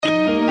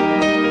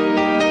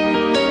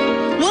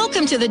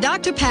to the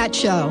Dr. Pat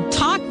Show.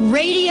 Talk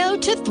radio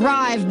to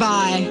thrive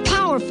by.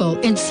 Powerful,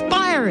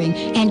 inspiring,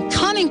 and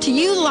coming to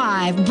you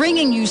live,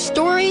 bringing you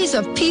stories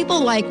of people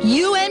like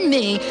you and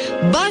me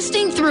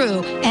busting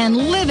through and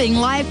living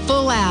life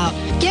full out.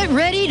 Get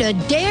ready to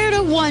dare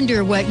to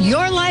wonder what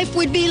your life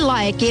would be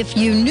like if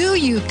you knew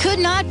you could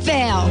not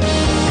fail.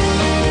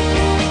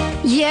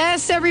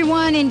 Yes,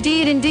 everyone,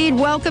 indeed.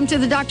 Welcome to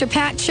the Dr.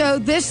 Pat Show.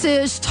 This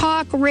is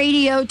Talk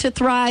Radio to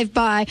Thrive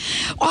By.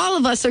 All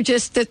of us are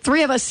just, the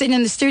three of us sitting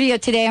in the studio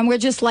today, and we're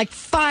just like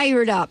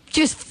fired up.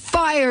 Just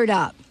fired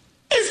up.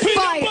 It's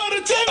peanut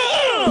butter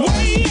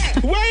jelly.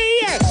 Where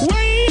you at?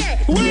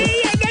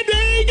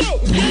 There you go.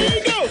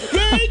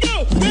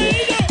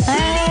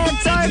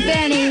 That's our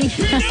Benny.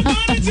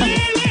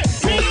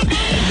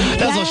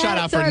 That's a shout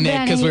out for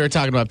Nick because we were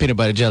talking about peanut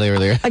butter jelly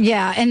earlier.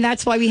 Yeah, and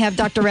that's why we have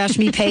Dr.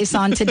 Rashmi Pace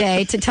on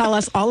today to tell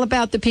us all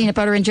about the peanut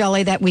butter and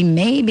jelly that we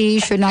maybe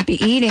should not be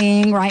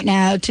eating right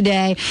now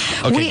today.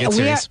 Okay,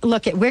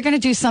 we're going to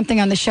do something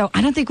on the show.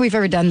 I don't think we've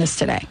ever done this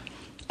today.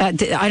 I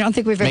don't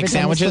think we've ever make done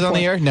sandwiches this on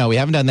the air. No, we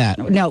haven't done that.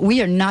 No,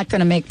 we are not going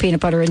to make peanut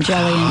butter and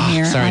jelly in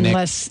here sorry,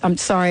 unless I'm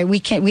sorry.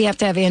 We can't. We have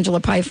to have Angela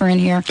Pfeiffer in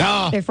here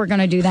if we're going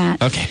to do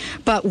that. Okay.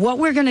 But what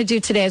we're going to do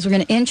today is we're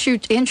going to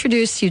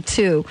introduce you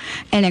to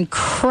an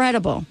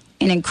incredible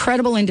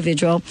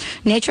individual,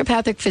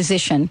 naturopathic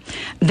physician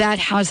that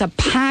has a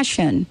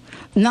passion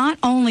not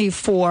only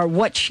for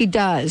what she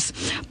does,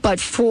 but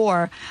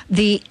for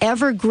the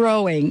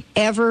ever-growing,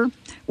 the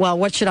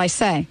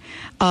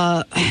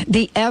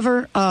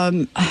ever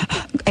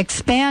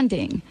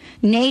expanding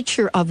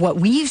nature of what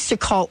we used to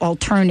call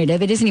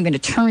alternative. It isn't even a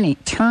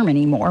term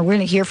anymore. We're going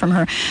to hear from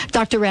her,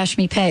 Dr.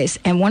 Rashmi Pace.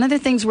 And one of the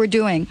things we're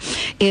doing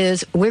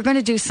is we're going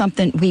to do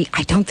something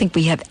I don't think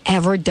we have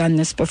ever done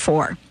this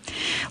before.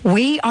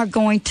 We are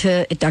going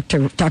to,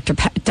 Dr.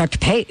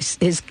 Pace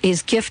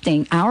is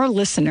gifting our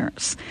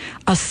listeners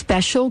a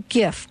special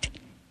gift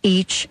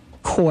each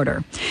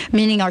quarter,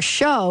 meaning our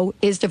show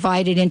is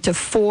divided into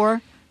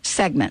 4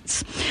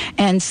 segments.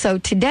 And so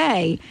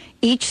today,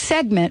 each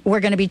segment, we're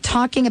going to be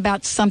talking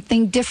about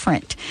something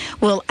different.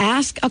 We'll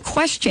ask a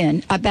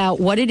question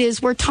about what it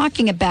is we're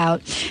talking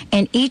about.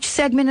 And each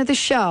segment of the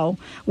show,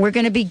 we're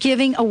going to be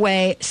giving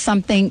away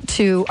something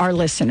to our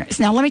listeners.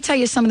 Now, let me tell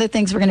you some of the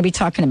things we're going to be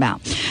talking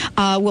about.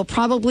 We'll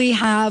probably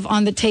have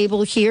on the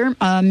table here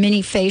a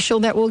mini facial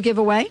that we'll give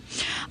away.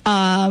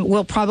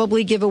 We'll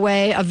probably give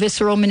away a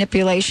visceral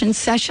manipulation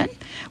session.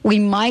 We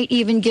might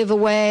even give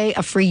away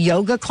a free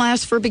yoga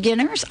class for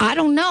beginners. I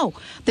don't know.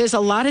 There's a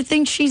lot of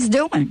things she's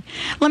doing.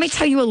 Let me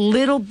tell you a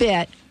little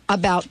bit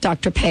about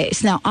Dr.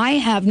 Pace. Now, I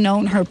have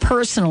known her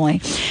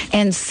personally,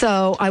 and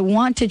so I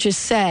want to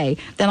just say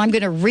that I'm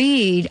going to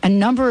read a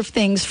number of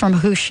things from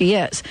who she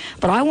is.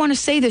 But I want to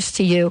say this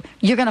to you.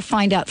 You're going to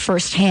find out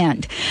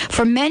firsthand.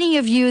 For many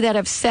of you that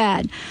have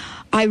said,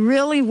 I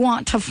really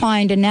want to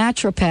find a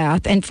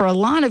naturopath, and for a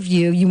lot of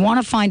you, you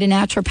want to find a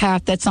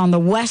naturopath that's on the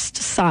west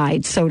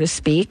side, so to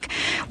speak.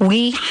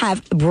 We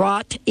have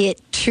brought it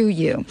to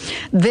you.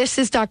 This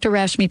is Dr.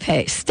 Rashmi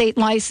Pace, state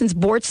licensed,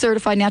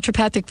 board-certified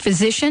naturopathic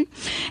physician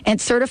and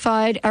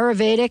certified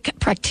Ayurvedic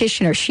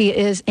practitioner. She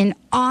is an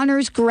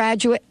honors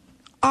graduate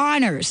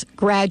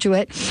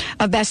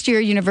of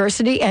Bastyr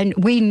University, and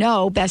we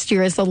know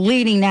Bastyr is the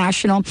leading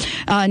national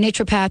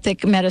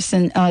naturopathic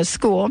medicine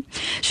school.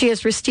 She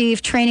has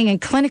received training in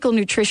clinical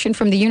nutrition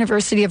from the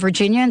University of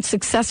Virginia and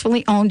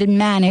successfully owned and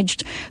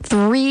managed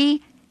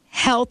 3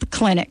 health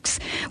clinics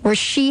where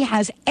she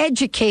has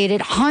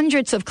educated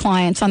hundreds of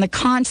clients on the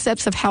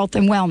concepts of health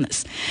and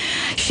wellness.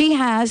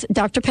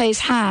 Dr. Pace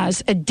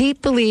has a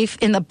deep belief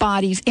in the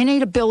body's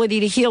innate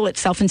ability to heal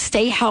itself and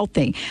stay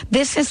healthy.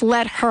 This has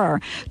led her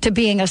to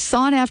being a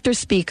sought-after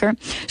speaker,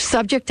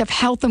 subject of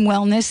health and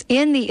wellness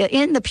in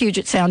the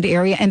Puget Sound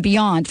area and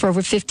beyond for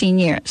over 15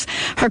 years.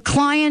 Her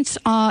clients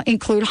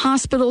include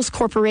hospitals,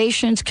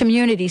 corporations,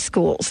 community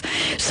schools.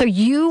 So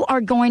you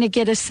are going to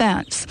get a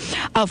sense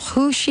of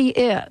who she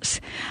is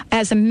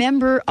as a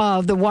member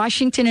of the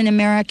Washington and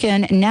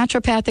American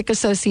Naturopathic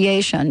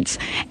Associations,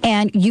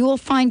 and you will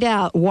find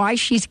out why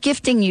she's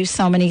gifting you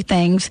so many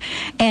things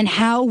and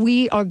how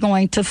we are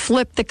going to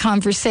flip the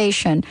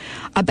conversation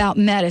about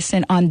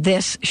medicine on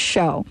this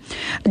show.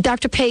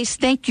 Dr. Pace,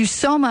 thank you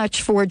so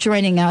much for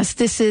joining us.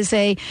 This is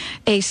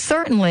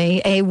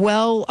certainly a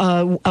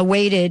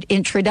well-awaited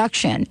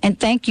introduction, and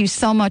thank you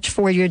so much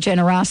for your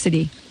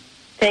generosity.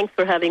 Thanks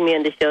for having me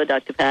on the show,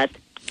 Dr. Pat.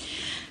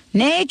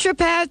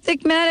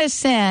 Naturopathic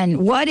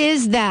medicine. What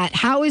is that?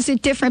 How is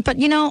it different? But,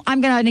 I'm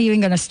not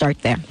even going to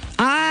start there.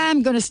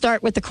 I'm going to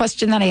start with the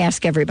question that I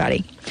ask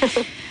everybody.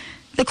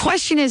 The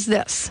question is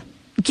this.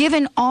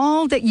 Given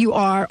all that you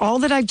are, all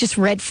that I've just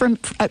read from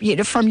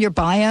your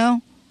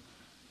bio,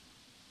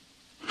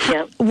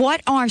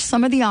 what are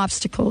some of the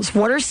obstacles?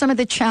 What are some of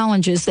the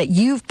challenges that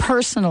you've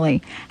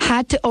personally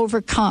had to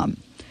overcome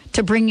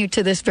to bring you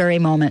to this very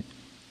moment?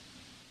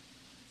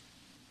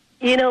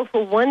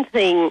 For one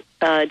thing,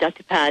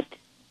 Dr. Pat,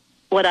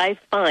 what I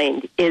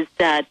find is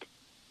that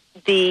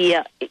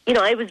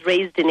I was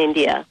raised in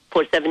India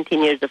for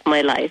 17 years of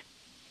my life.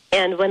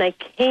 And when I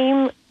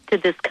came to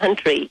this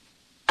country,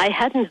 I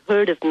hadn't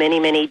heard of many,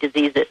 many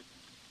diseases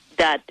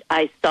that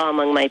I saw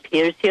among my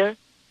peers here.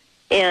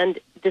 And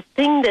the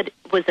thing that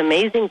was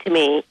amazing to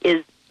me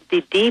is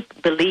the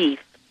deep belief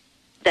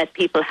that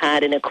people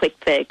had in a quick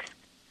fix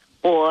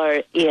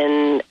or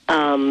in,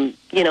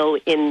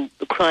 in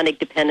chronic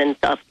dependence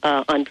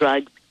on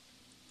drugs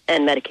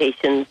and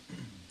medications.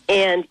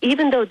 And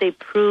even though they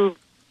prove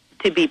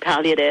to be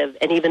palliative,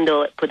 and even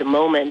though for the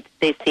moment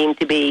they seem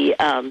to be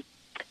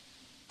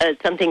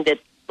something that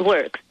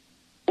works,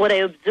 what I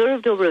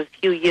observed over a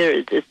few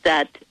years is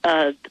that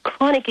the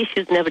chronic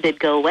issues never did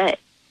go away.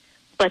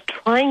 But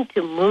trying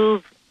to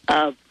move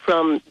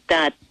from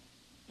that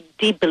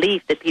deep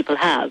belief that people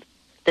have,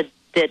 that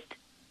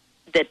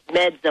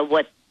meds are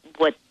what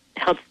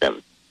helps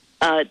them,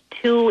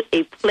 to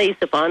a place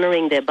of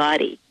honoring their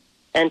body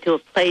and to a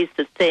place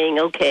of saying,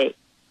 okay,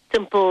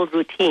 simple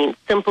routines,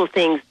 simple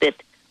things that,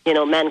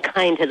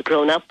 mankind has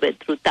grown up with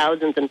through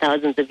thousands and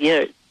thousands of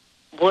years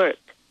work,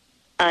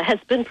 has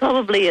been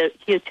probably a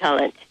huge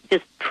challenge,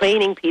 just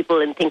training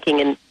people and thinking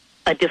in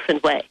a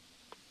different way.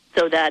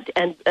 So that,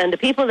 and the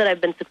people that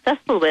I've been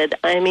successful with,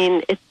 I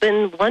mean, it's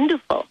been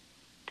wonderful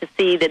to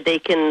see that they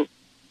can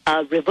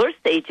reverse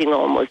aging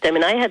almost. I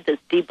mean, I have this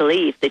deep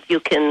belief that you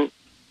can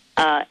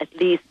at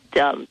least,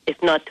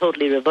 if not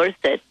totally reverse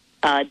it,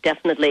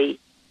 definitely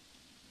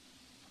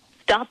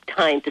stop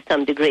time to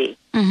some degree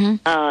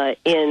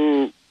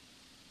and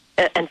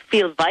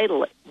feel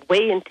vital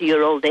way into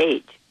your old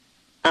age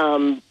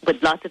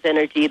with lots of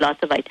energy,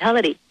 lots of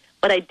vitality.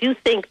 But I do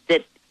think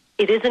that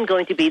it isn't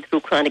going to be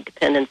through chronic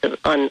dependence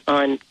on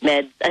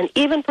meds and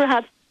even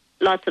perhaps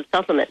lots of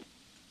supplements.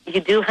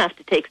 You do have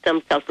to take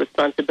some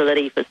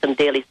self-responsibility for some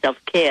daily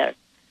self-care.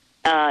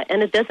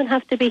 And it doesn't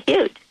have to be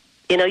huge.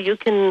 You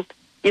can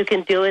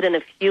do it in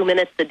a few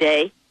minutes a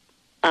day.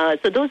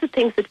 So those are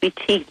things that we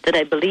teach, that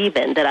I believe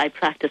in, that I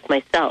practice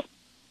myself.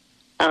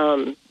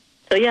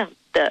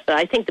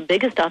 I think the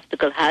biggest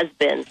obstacle has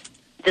been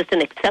just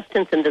an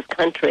acceptance in this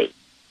country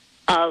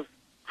of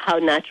how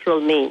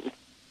natural means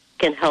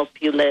can help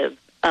you live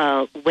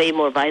way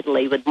more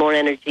vitally, with more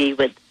energy,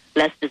 with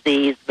less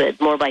disease, with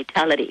more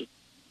vitality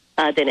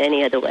than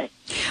any other way.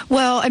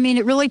 Well, I mean,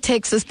 it really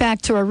takes us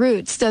back to our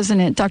roots, doesn't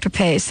it, Dr.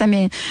 Pace? I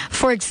mean,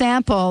 for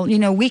example,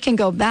 we can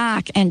go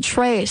back and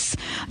trace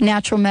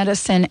natural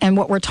medicine and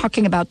what we're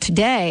talking about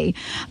today,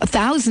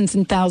 thousands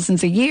and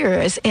thousands of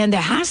years, and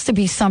there has to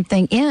be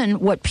something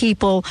in what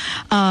people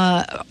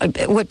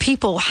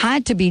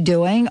had to be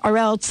doing, or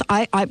else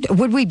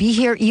would we be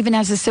here even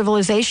as a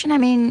civilization? I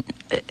mean,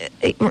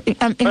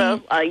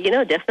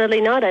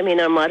 definitely not. I mean,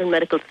 our modern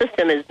medical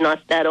system is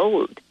not that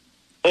old,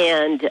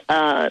 and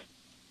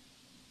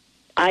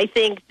I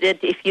think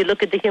that if you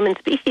look at the human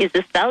species,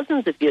 it's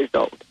thousands of years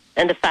old.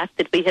 And the fact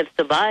that we have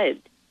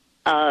survived,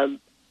 I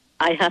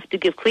have to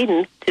give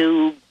credence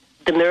to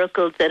the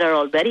miracles that are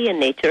already in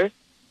nature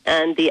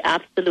and the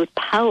absolute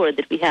power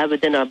that we have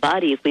within our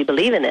body, if we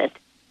believe in it,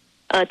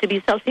 to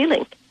be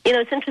self-healing.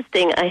 It's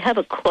interesting. I have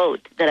a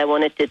quote that I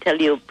wanted to tell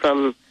you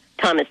from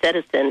Thomas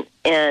Edison.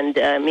 And,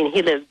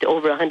 he lived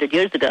over 100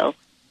 years ago.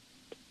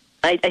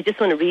 I just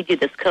want to read you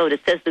this quote.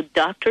 It says, "The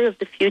doctor of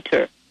the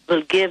future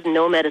will give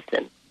no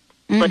medicine,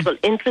 but will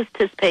interest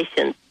his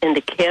patients in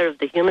the care of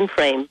the human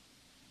frame,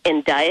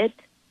 in diet,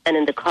 and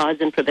in the cause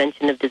and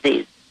prevention of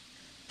disease."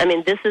 I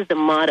mean, this is the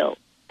motto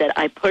that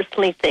I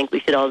personally think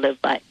we should all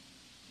live by,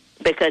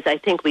 because I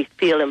think we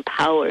feel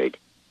empowered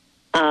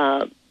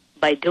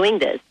by doing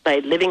this, by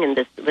living in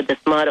this with this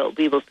motto.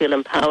 We will feel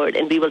empowered,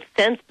 and we will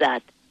sense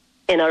that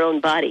in our own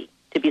body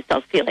to be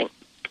self-healing.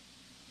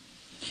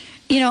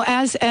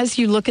 As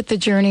you look at the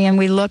journey and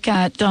we look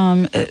at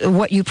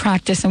what you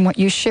practice and what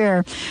you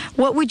share,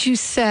 what would you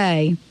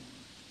say,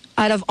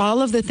 out of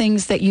all of the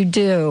things that you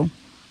do,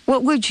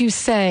 what would you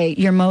say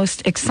you're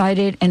most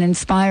excited and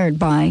inspired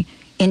by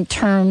in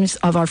terms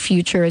of our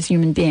future as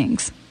human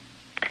beings?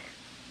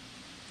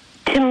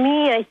 To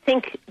me, I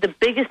think the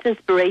biggest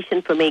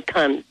inspiration for me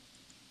comes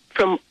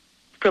from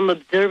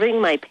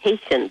observing my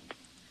patients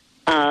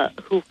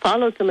who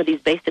follow some of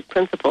these basic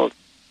principles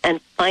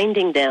and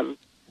finding them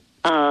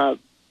to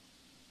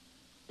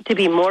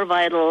be more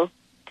vital,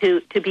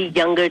 to be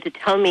younger, to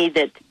tell me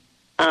that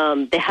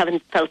they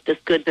haven't felt this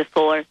good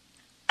before.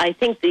 I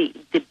think the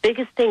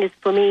biggest thing is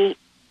for me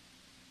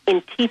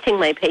in teaching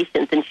my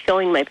patients and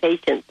showing my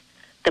patients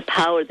the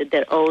power that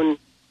their own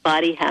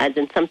body has,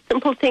 and some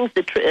simple things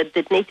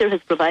that nature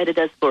has provided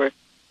us for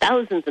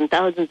thousands and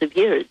thousands of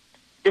years.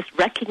 Just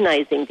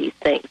recognizing these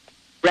things,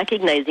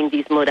 recognizing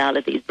these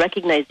modalities,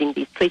 recognizing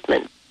these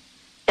treatments,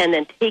 and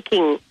then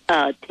taking,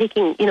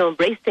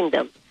 embracing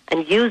them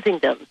and using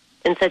them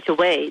in such a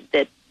way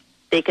that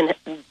they can,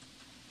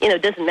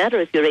 it doesn't matter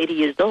if you're 80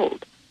 years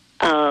old.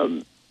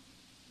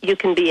 You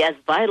can be as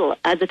vital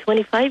as a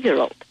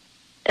 25-year-old.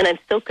 And I'm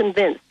so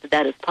convinced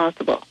that is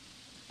possible,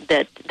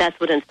 that's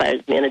what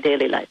inspires me on a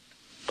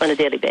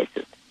daily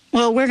basis.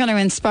 Well, we're going to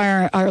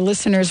inspire our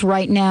listeners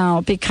right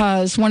now,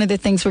 because one of the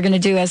things we're going to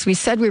do, as we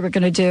said we were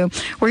going to do,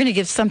 we're going to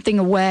give something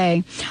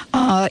away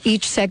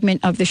each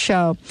segment of the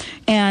show.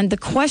 And the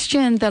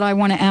question that I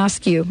want to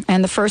ask you,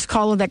 and the first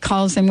caller that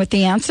calls in with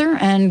the answer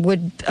and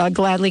would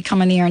gladly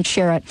come on the air and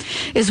share it,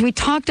 is we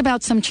talked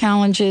about some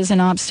challenges and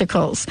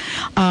obstacles,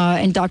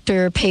 and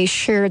Dr. Pace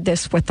shared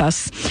this with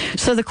us.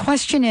 So the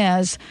question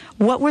is,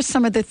 what were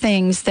some of the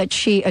things that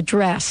she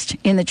addressed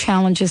in the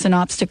challenges and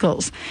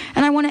obstacles?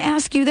 And I want to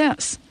ask you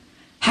this.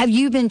 Have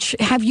you been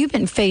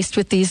faced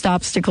with these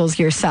obstacles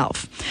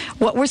yourself?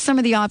 What were some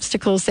of the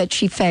obstacles that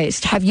she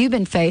faced? Have you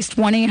been faced?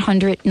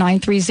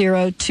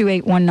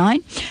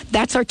 1-800-930-2819.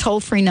 That's our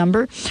toll-free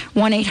number,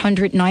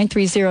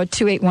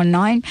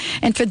 1-800-930-2819.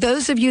 And for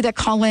those of you that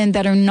call in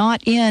that are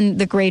not in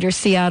the greater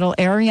Seattle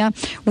area,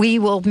 we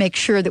will make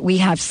sure that we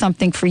have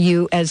something for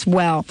you as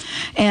well.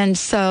 And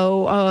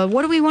so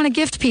what do we want to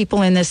gift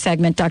people in this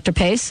segment, Dr.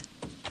 Pace?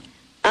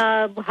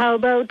 How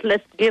about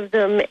let's give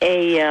them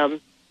a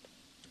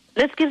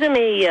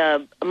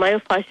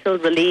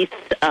myofascial release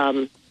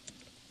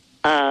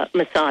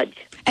massage.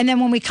 And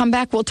then when we come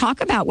back, we'll talk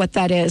about what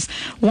that is.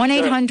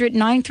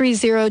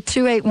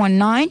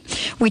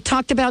 1-800-930-2819. We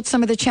talked about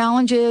some of the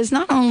challenges,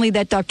 not only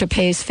that Dr.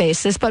 Pace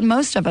faces, but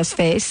most of us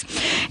face.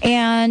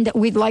 And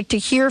we'd like to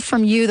hear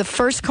from you, the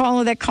first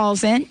caller that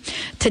calls in,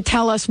 to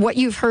tell us what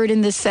you've heard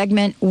in this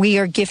segment. We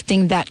are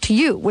gifting that to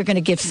you. We're going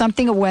to give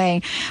something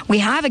away. We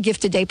have a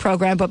gift a day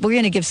program, but we're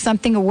going to give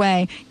something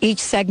away each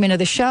segment of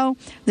the show.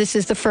 This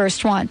is the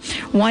first one.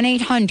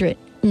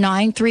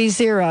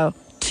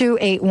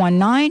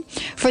 1-800-930-2819.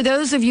 For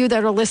those of you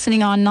that are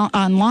listening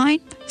online,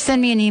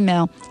 send me an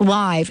email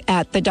live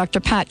at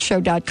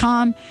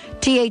thedrpatshow.com,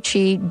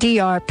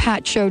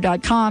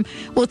 THEDR.patshow.com.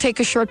 We'll take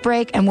a short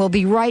break and we'll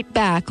be right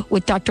back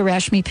with Dr.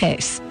 Rashmi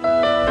Pace.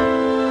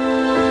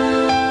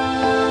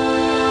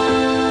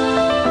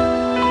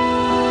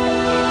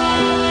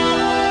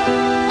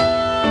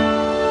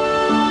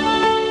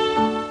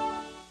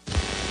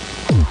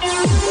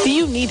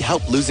 Need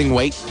help losing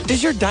weight?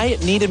 Does your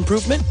diet need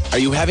improvement? Are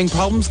you having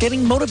problems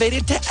getting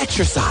motivated to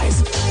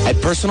exercise? At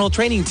Personal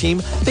Training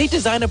Team, they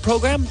design a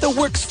program that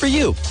works for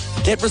you.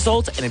 Get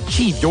results and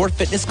achieve your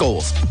fitness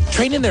goals.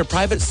 Train in their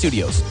private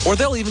studios, or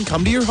they'll even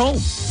come to your home.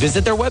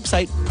 Visit their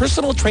website,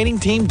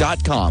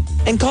 personaltrainingteam.com,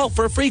 and call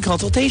for a free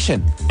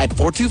consultation at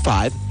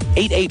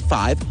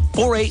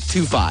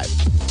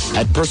 425-885-4825.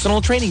 At Personal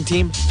Training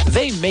Team,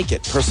 they make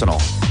it personal.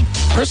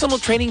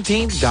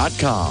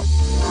 personaltrainingteam.com.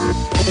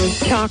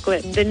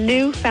 Chocolate, the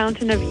new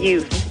fountain of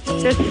youth.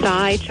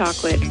 Sasai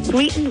chocolate,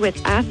 sweetened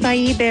with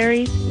acai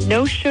berries,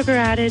 no sugar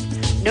added,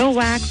 no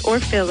wax or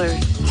fillers.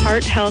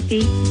 Heart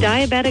healthy,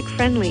 diabetic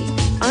friendly,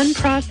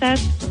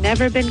 unprocessed,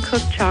 never been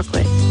cooked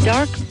chocolate.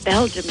 Dark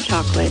Belgium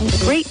chocolate,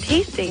 great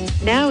tasting.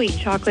 Now eat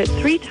chocolate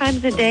 3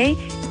 times a day,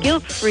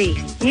 guilt-free.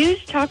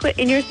 Use chocolate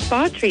in your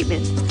spa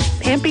treatments.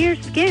 Pamper your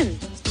skin.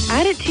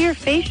 Add it to your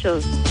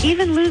facials.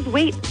 Even lose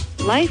weight.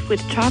 Life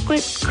with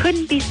chocolate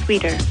couldn't be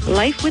sweeter.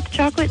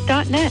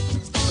 Lifewithchocolate.net.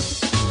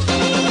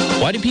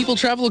 Why do people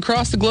travel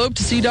across the globe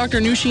to see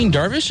Dr. Nusheen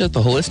Darvish at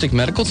the Holistic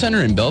Medical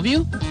Center in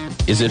Bellevue?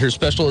 Is it her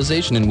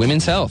specialization in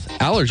women's health,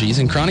 allergies,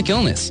 and chronic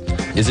illness?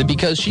 Is it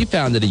because she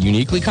founded a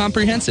uniquely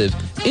comprehensive,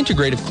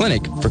 integrative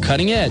clinic for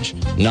cutting-edge,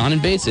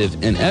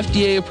 non-invasive, and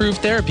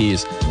FDA-approved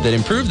therapies that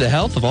improve the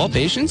health of all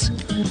patients?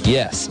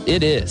 Yes,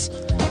 it is.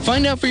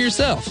 Find out for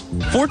yourself.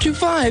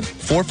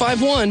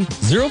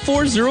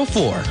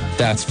 425-451-0404.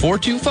 That's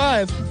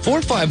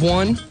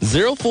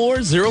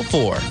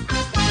 425-451-0404.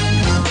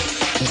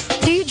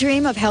 Do you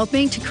dream of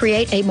helping to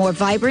create a more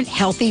vibrant,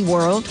 healthy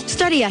world?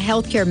 Study a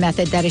healthcare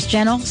method that is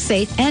gentle,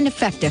 safe, and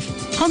effective.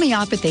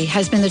 Homeopathy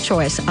has been the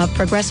choice of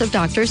progressive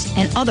doctors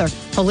and other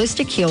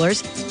holistic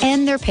healers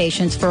and their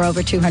patients for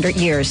over 200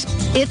 years.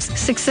 Its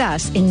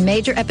success in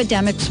major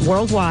epidemics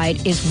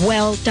worldwide is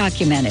well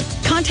documented.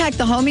 Contact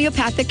the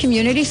Homeopathic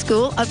Community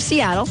School of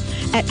Seattle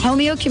at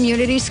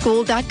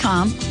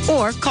homeocommunityschool.com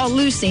or call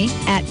Lucy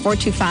at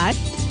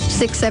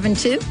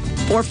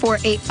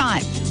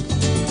 425-672-4485.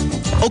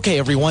 Okay,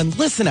 everyone,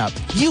 listen up.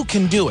 You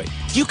can do it.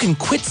 You can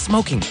quit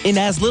smoking in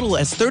as little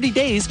as 30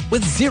 days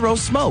with Zero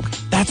Smoke.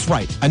 That's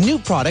right, a new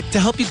product to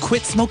help you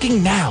quit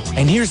smoking now.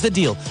 And here's the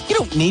deal. You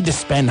don't need to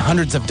spend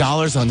hundreds of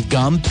dollars on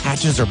gum,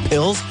 patches, or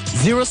pills.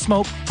 Zero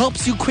Smoke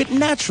helps you quit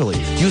naturally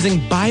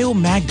using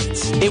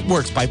biomagnets. It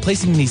works by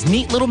placing these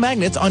neat little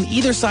magnets on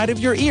either side of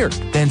your ear.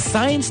 Then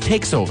science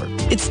takes over.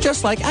 It's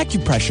just like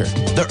acupressure.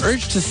 The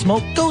urge to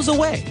smoke goes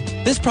away.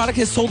 This product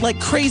has sold like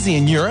crazy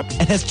in Europe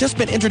and has just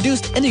been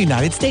introduced in the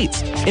United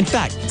States. In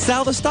fact,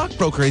 Sal the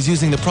stockbroker is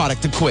using the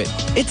product to quit.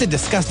 It's a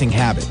disgusting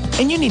habit,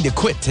 and you need to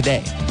quit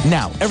today.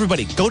 Now,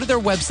 everybody, go to their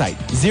website,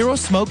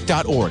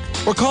 zerosmoke.org,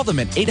 or call them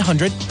at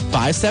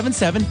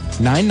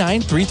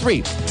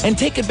 800-577-9933 and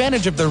take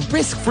advantage of their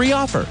risk-free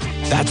offer.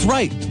 That's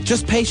right.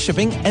 Just pay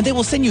shipping, and they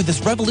will send you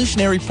this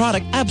revolutionary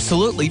product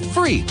absolutely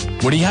free.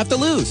 What do you have to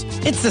lose?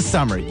 It's the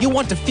summer. You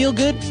want to feel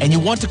good, and you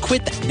want to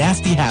quit that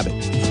nasty habit.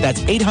 That's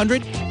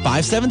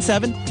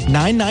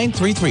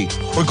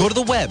 800-577-9933, or go to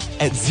the web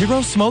at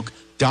zerosmoke.org.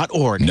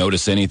 Naturopathic.org.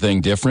 Notice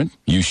anything different?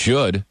 You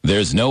should.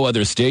 There's no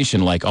other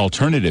station like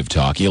Alternative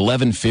Talk,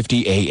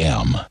 1150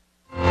 AM.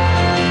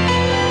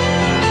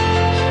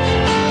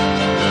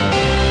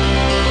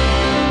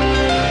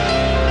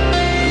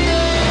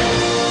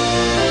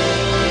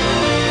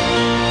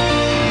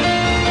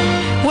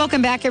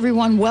 Welcome back,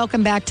 everyone.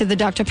 Welcome back to the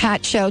Dr.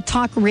 Pat Show,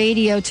 talk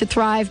radio to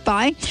thrive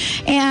by.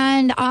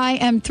 And I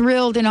am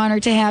thrilled and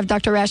honored to have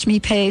Dr.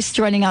 Rashmi Pace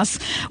joining us.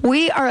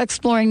 We are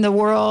exploring the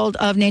world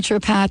of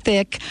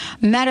naturopathic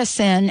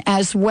medicine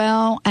as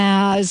well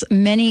as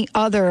many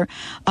other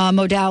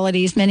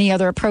modalities, many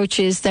other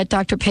approaches that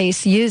Dr.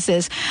 Pace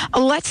uses.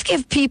 Let's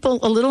give people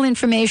a little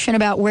information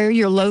about where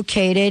you're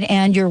located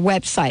and your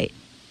website.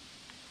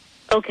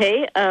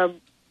 Okay.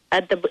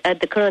 At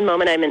the current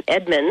moment, I'm in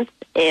Edmonds,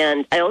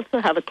 and I also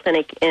have a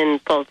clinic in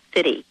Falls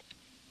City,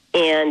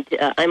 and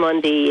I'm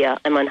on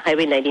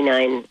Highway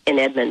 99 in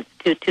Edmonds,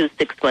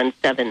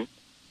 22617,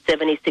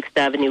 76th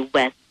Avenue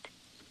West,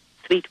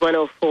 Suite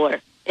 104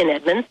 in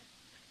Edmonds.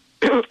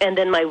 And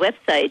then my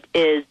website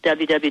is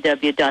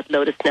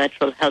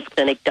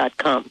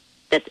www.lotusnaturalhealthclinic.com.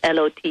 That's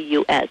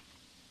LOTUS,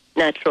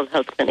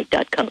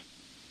 naturalhealthclinic.com.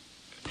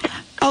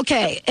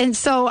 Okay, and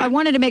so I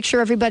wanted to make sure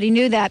everybody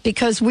knew that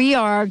because we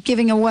are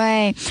giving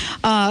away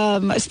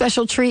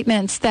special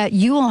treatments that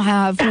you will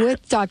have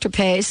with Dr.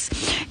 Pace.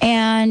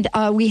 And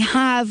we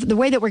have, the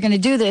way that we're going to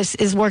do this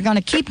is we're going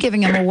to keep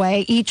giving them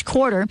away each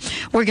quarter.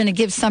 We're going to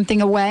give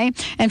something away.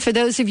 And for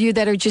those of you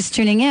that are just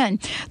tuning in,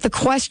 the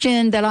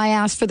question that I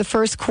asked for the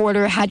first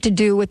quarter had to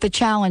do with the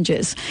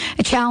challenges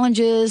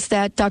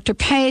that Dr.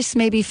 Pace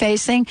may be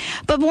facing.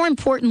 But more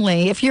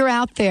importantly, if you're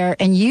out there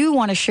and you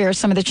want to share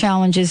some of the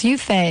challenges you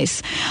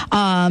face,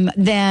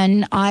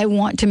 then I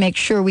want to make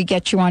sure we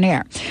get you on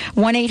air.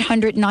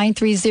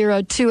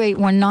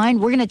 1-800-930-2819.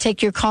 We're going to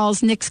take your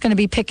calls. Nick's going to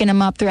be picking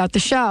them up throughout the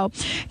show.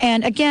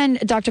 And again,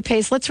 Dr.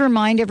 Pace, let's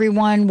remind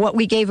everyone what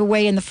we gave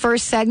away in the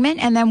first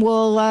segment, and then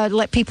we'll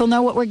let people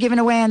know what we're giving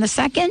away on the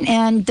second.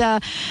 And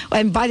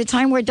by the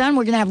time we're done,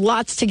 we're going to have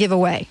lots to give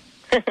away.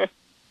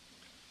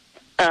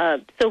 So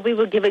we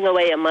were giving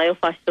away a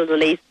myofascial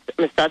release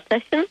massage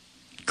session.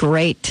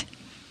 Great.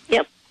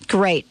 Yep.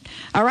 Great.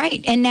 All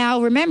right. And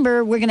now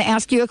remember, we're going to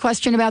ask you a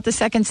question about the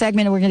second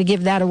segment, and we're going to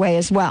give that away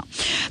as well.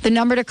 The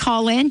number to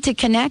call in to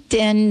connect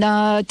and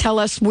tell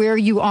us where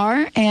you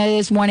are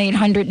is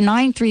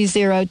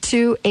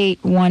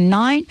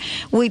 1-800-930-2819.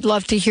 We'd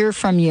love to hear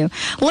from you.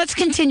 Let's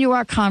continue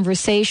our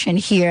conversation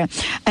here.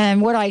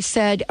 And what I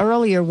said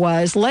earlier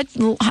was, I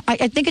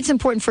think it's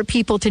important for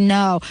people to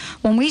know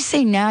when we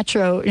say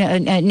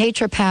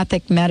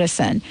naturopathic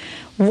medicine,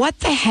 what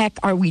the heck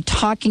are we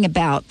talking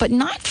about? But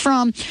not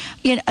from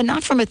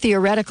a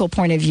theoretical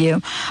point of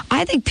view.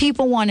 I think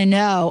people want to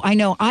know, I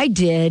know I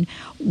did,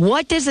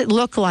 what does it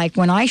look like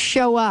when I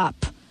show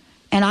up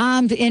and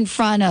I'm in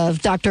front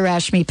of Dr.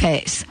 Rashmi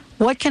Pace?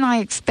 What can I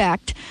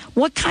expect?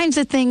 What kinds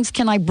of things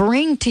can I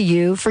bring to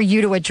you for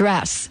you to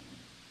address?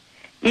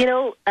 You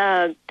know,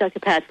 Dr.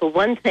 Pat, for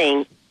one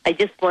thing, I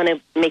just want to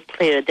make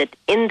clear that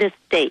in this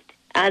state,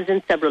 as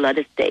in several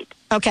other states,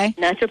 okay,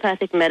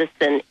 naturopathic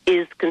medicine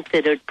is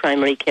considered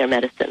primary care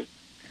medicine.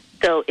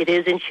 So it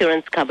is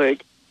insurance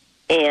covered,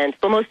 and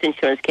for most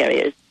insurance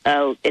carriers,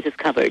 it is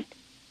covered.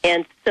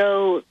 And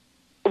so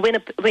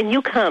when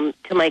you come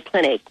to my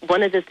clinic,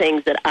 one of the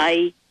things that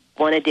I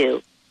want to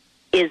do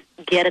is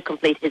get a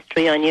complete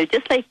history on you,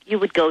 just like you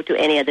would go to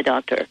any other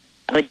doctor.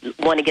 I would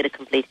want to get a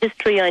complete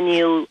history on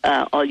you,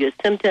 all your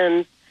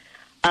symptoms.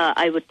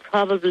 I would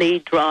probably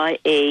draw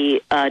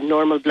a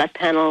normal blood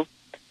panel,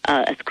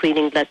 a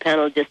screening blood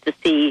panel, just to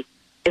see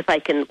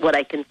what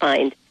I can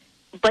find.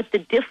 But the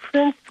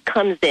difference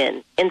comes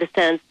in the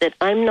sense that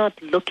I'm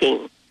not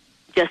looking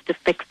just to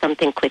fix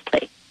something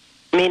quickly.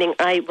 Meaning,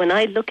 when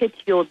I look at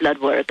your blood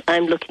work,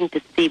 I'm looking to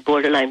see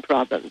borderline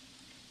problems.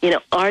 You know,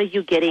 are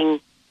you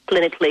getting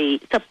subclinically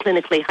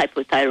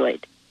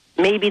hypothyroid?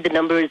 Maybe the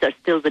numbers are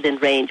still within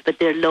range, but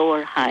they're low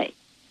or high.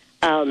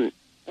 Are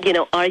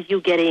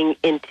you getting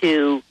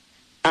into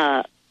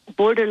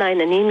borderline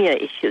anemia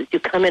issues? You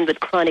come in with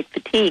chronic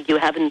fatigue. You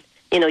haven't,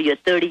 you're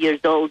 30 years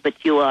old, but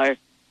you are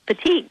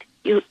fatigued.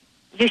 You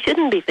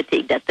shouldn't be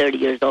fatigued at 30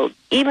 years old.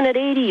 Even at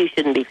 80, you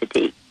shouldn't be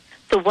fatigued.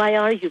 So why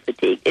are you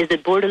fatigued? Is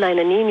it borderline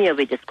anemia are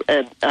we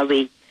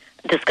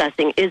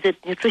discussing? Is it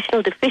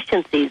nutritional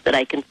deficiencies that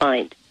I can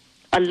find?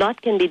 A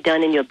lot can be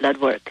done in your blood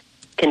work,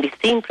 can be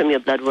seen from your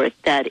blood work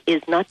that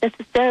is not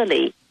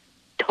necessarily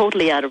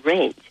totally out of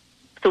range.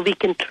 So we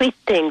can treat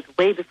things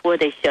way before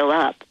they show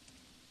up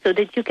so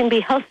that you can be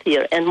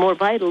healthier and more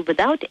vital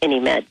without any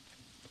meds.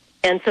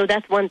 And so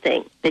that's one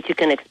thing that you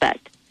can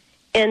expect.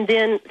 And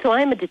then, so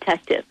I'm a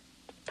detective.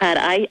 Pat,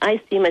 I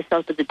see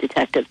myself as a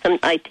detective.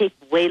 I take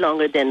way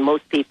longer than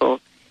most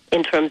people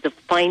in terms of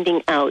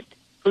finding out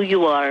who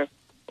you are,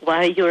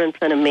 why you're in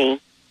front of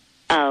me,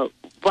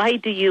 why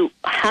do you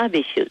have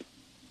issues?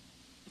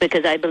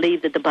 Because I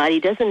believe that the body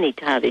doesn't need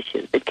to have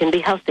issues. It can be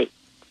healthy.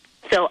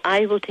 So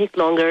I will take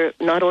longer,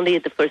 not only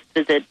at the first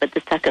visit, but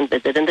the second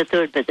visit and the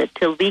third visit,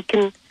 till we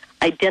can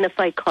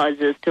identify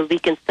causes, till we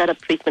can set up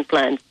treatment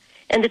plans.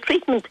 And the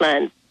treatment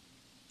plans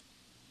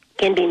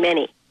can be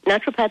many.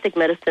 Naturopathic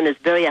medicine is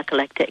very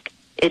eclectic.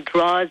 It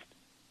draws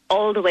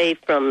all the way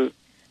from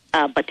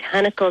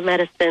botanical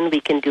medicine.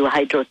 We can do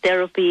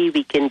hydrotherapy.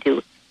 We can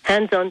do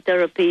hands-on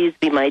therapies.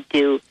 We might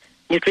do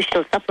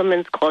nutritional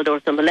supplements called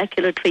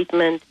orthomolecular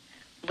treatment.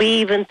 We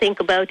even think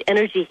about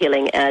energy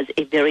healing as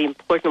a very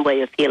important way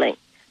of healing.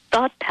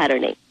 Thought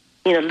patterning,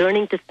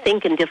 learning to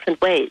think in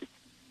different ways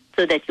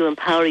so that you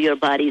empower your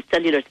body's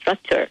cellular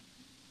structure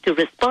to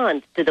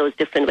respond to those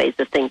different ways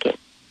of thinking.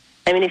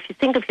 I mean, if you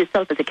think of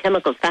yourself as a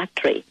chemical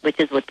factory, which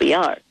is what we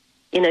are,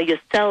 your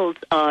cells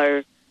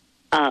are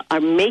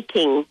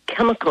making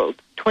chemicals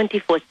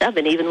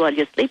 24/7, even while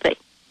you're sleeping.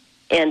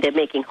 And they're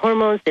making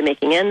hormones, they're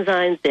making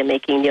enzymes, they're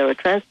making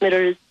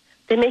neurotransmitters,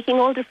 they're making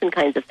all different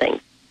kinds of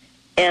things.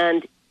 And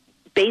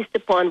based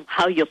upon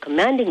how you're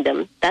commanding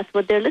them, that's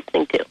what they're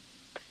listening to.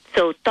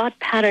 So thought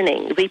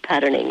patterning,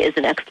 repatterning is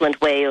an excellent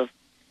way of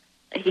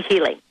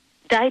healing.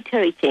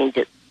 Dietary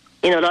changes.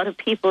 A lot of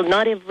people,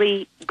 not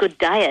every good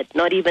diet,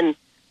 not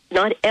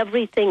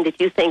everything that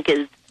you think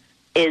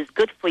is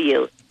good for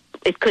you,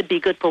 it could be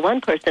good for one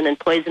person and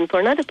poison for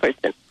another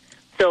person.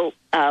 So,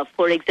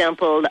 for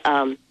example,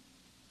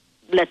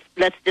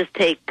 let's just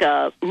take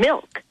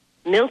milk.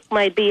 Milk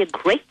might be a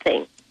great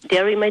thing.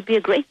 Dairy might be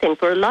a great thing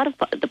for a lot of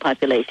the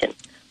population,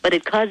 but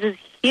it causes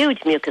huge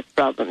mucus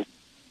problems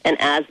and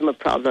asthma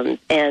problems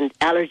and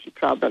allergy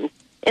problems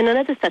in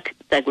another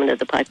segment of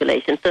the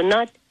population.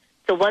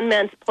 So one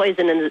man's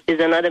poison is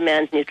another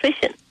man's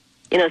nutrition.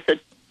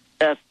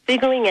 So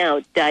figuring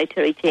out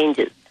dietary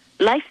changes,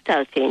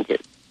 lifestyle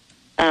changes.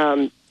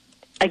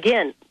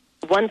 Again,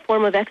 one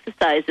form of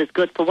exercise is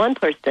good for one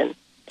person,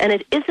 and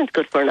it isn't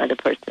good for another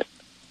person.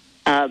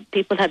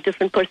 People have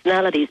different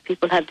personalities.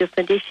 People have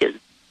different issues.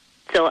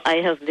 So I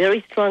have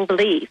very strong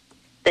belief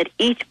that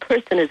each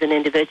person is an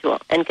individual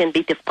and can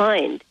be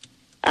defined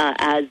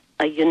as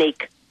a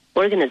unique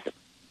organism.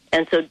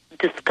 And so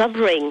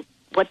discovering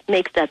what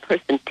makes that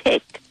person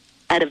tick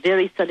at a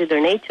very cellular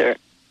nature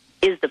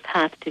is the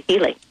path to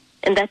healing.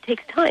 And that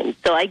takes time.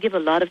 So I give a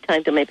lot of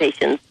time to my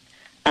patients.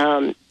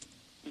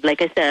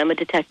 Like I said, I'm a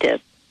detective.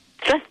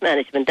 Stress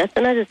management, that's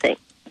another thing.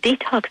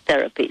 Detox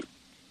therapies.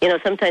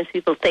 Sometimes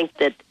people think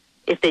that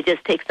if they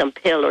just take some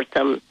pill or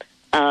some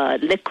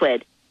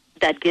liquid,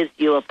 that gives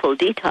you a full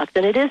detox,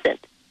 and it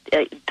isn't.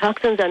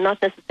 Toxins are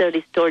not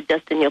necessarily stored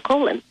just in your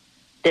colon.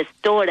 They're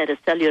stored at a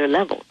cellular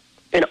level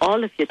in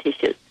all of your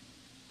tissues.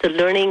 So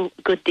learning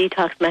good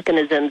detox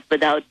mechanisms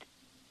without,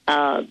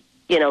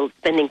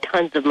 spending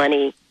tons of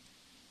money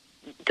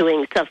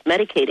doing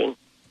self-medicating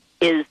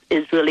is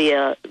really,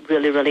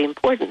 really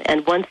important.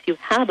 And once you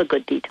have a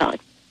good detox,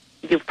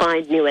 you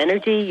find new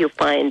energy, you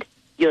find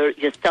your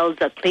cells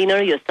are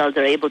cleaner, your cells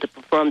are able to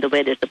perform the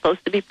way they're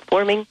supposed to be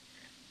performing.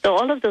 So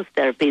all of those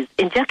therapies,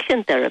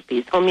 injection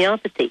therapies,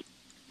 homeopathy,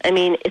 I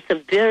mean, it's a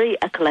very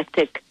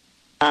eclectic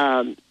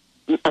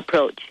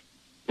approach,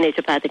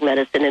 naturopathic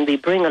medicine, and we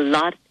bring a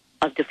lot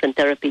of different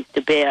therapies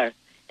to bear.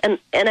 And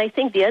I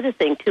think the other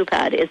thing, too,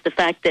 Pat, is the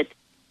fact that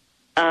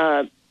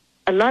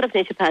a lot of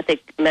naturopathic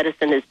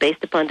medicine is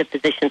based upon the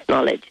physician's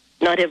knowledge.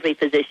 Not every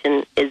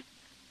physician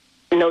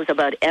knows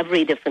about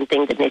every different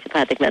thing that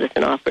naturopathic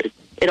medicine offers.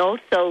 It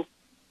also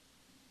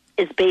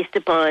is based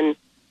upon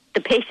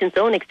the patient's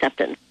own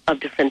acceptance of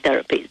different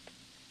therapies,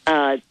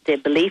 their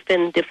belief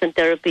in different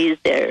therapies,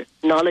 their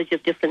knowledge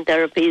of different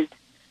therapies.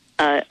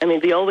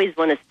 We always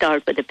want to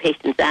start where the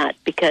patient's at,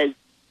 because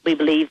we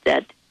believe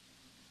that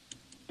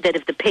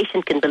if the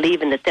patient can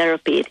believe in the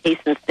therapy, it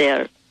hastens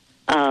their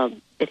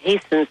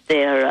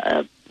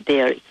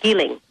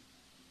healing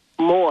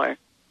more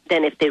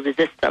than if they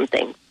resist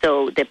something.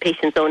 So the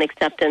patient's own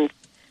acceptance,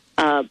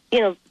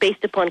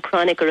 based upon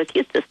chronic or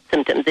acute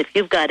symptoms. If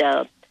you've got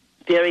a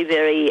very,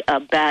 very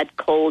bad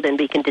cold and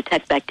we can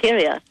detect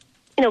bacteria,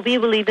 we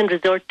will even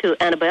resort to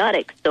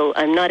antibiotics. So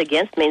I'm not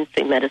against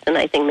mainstream medicine.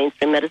 I think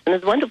mainstream medicine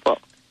is wonderful.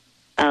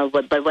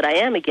 But what I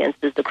am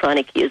against is the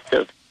chronic use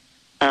of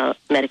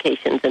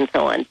medications and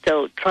so on.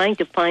 So trying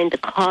to find the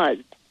cause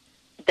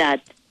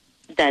that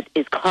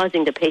is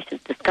causing the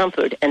patient's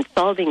discomfort and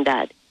solving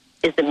that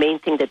is the main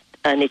thing that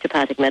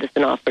naturopathic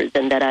medicine offers,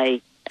 and that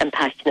I am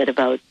passionate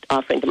about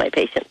offering to my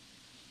patients.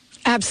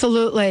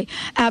 Absolutely.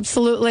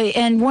 Absolutely.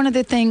 And one of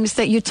the things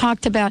that you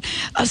talked about,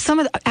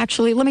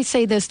 let me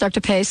say this,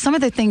 Dr. Pace, some of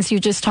the things you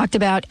just talked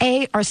about,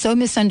 A, are so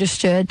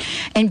misunderstood,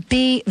 and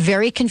B,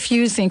 very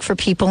confusing for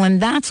people.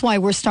 And that's why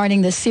we're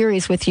starting this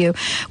series with you.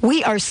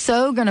 We are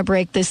so going to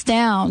break this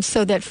down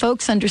so that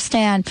folks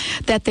understand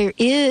that there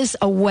is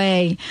a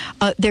way,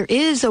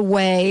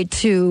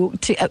 to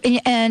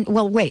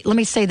wait, let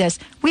me say this.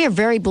 We are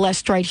very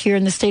blessed right here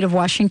in the state of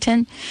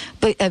Washington.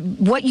 But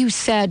what you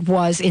said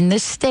was, in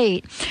this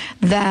state,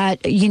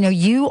 that,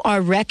 you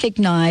are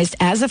recognized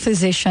as a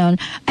physician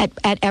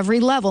at every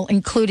level,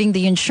 including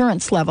the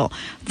insurance level.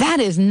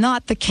 That is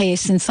not the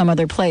case in some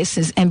other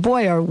places. And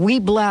boy, are we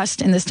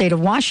blessed in the state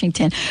of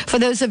Washington. For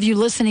those of you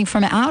listening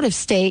from out of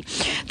state,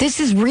 this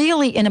is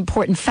really an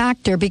important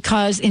factor,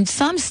 because in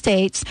some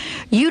states,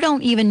 you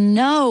don't even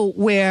know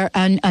where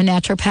a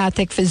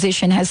naturopathic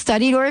physician has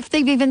studied, or if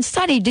they've even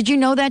studied. Did you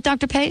know that,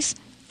 Dr. Pace?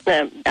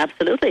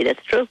 Absolutely,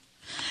 that's true.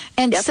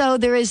 And so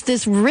there is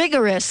this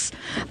rigorous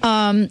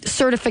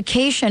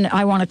certification,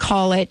 I want to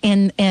call it,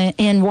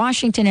 in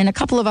Washington and a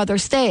couple of other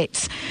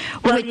states.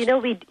 Well,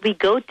 we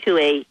go to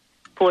a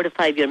 4 to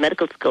 5 year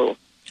medical school.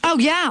 Oh,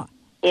 yeah.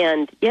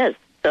 And yes,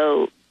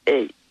 so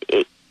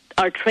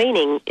our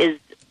training is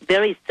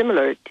very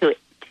similar to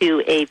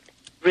a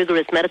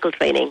rigorous medical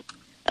training.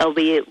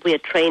 We are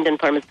trained in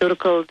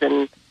pharmaceuticals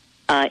and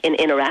in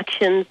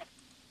interactions,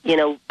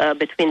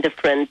 between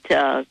different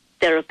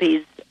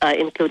therapies,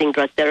 including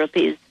drug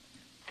therapies.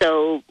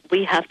 So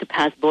we have to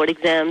pass board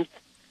exams.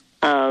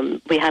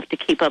 We have to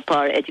keep up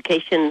our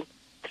education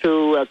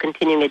through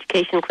continuing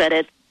education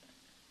credits.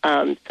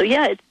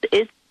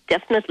 It's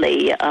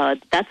definitely,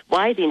 that's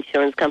why the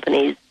insurance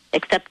companies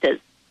accept us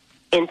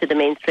into the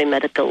mainstream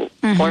medical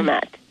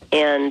format.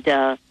 And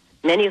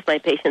many of my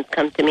patients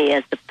come to me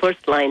as the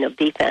first line of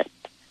defense.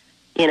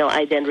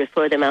 I then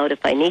refer them out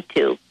if I need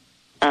to.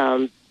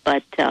 But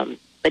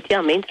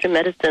mainstream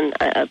medicine,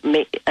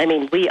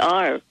 we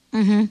are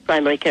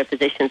primary care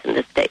physicians in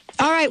this state.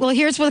 All right, well,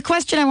 here's the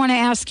question I want to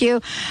ask you.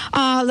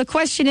 The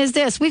question is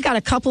this. We've got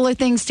a couple of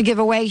things to give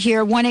away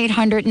here.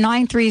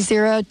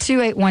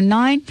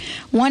 1-800-930-2819.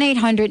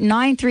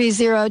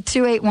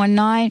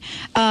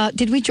 1-800-930-2819.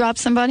 Did we drop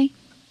somebody?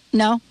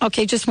 No?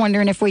 Okay, just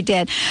wondering if we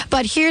did.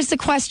 But here's the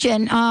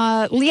question.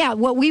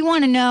 What we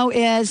want to know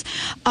is,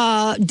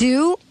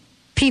 do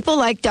people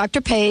like Dr.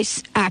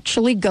 Pace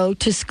actually go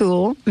to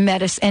school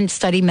and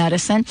study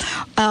medicine?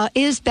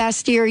 Is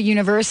Bastyr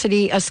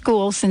University a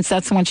school, since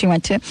that's the one she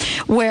went to,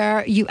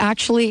 where you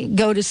actually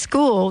go to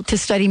school to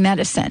study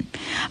medicine,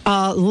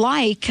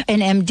 like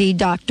an MD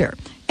doctor?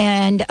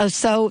 And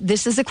so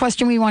this is a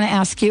question we want to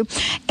ask you.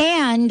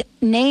 And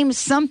name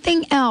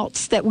something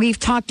else that we've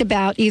talked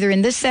about either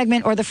in this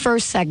segment or the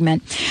first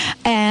segment.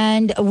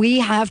 And we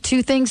have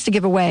two things to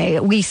give away.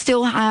 We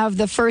still have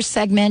the first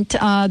segment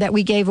that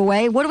we gave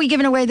away. What are we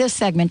giving away this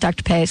segment,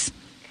 Dr. Pace?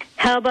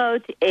 How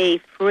about a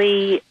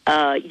free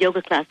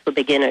yoga class for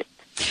beginners?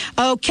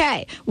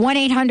 Okay,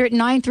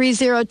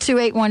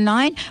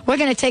 1-800-930-2819. We're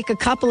going to take a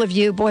couple of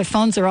you. Boy,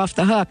 phones are off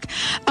the hook.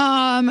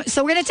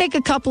 So we're going to take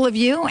a couple of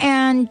you.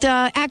 And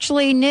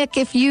actually, Nick,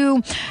 if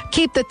you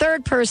keep the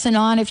third person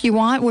on, if you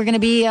want, we're going to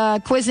be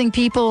quizzing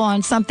people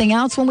on something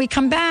else. When we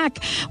come back,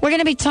 we're going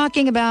to be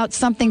talking about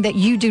something that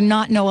you do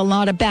not know a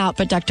lot about,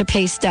 but Dr.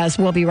 Pace does.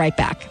 We'll be right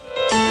back.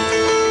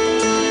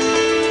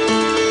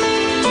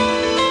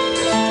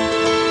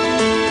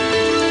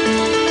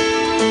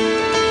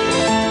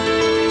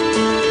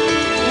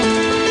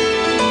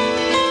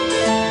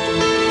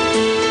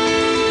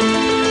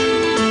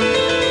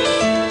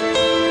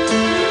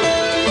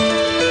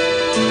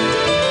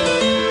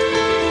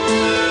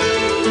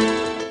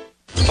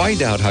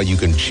 Find out how you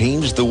can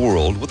change the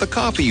world with the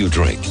coffee you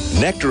drink.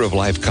 Nectar of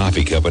Life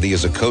Coffee Company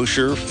is a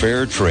kosher,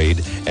 fair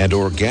trade, and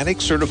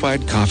organic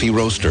certified coffee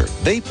roaster.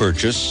 They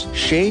purchase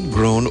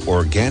shade-grown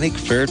organic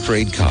fair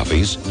trade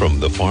coffees from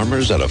the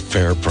farmers at a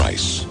fair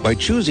price. By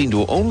choosing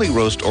to only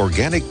roast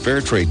organic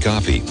fair trade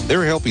coffee,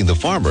 they're helping the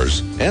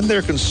farmers and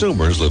their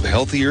consumers live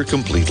healthier,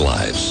 complete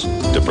lives.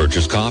 To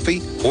purchase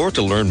coffee or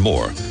to learn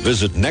more,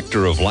 visit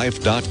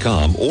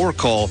nectaroflife.com or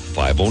call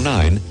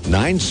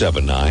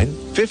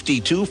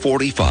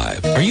 509-979-5245.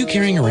 Are you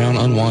carrying around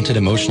unwanted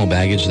emotional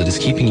baggage that is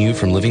keeping you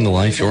from living the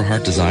life your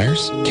heart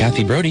desires?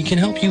 Kathy Brody can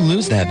help you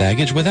lose that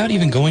baggage without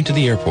even going to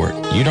the airport.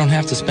 You don't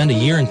have to spend a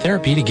year in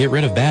therapy to get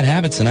rid of bad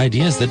habits and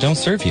ideas that don't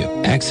serve you.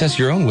 Access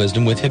your own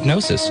wisdom with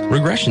hypnosis,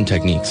 regression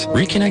techniques,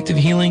 reconnective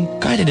healing,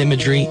 guided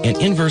imagery, and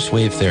inverse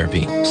wave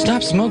therapy.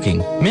 Stop smoking,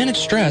 manage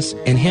stress,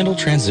 and handle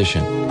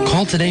transition.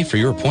 Call today for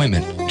your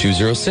appointment,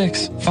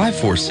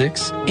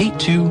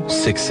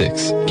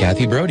 206-546-8266.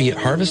 Kathy Brody at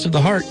Harvest of the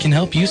Heart can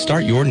help you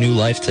start your new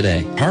life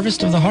today.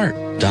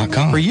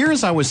 harvestoftheheart.com. For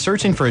years, I was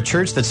searching for a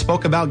church that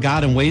spoke about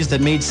God in ways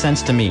that made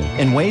sense to me,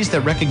 in ways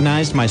that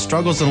recognized my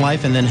struggles in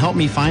life and then helped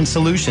me find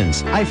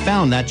solutions. I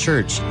found that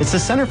church. It's the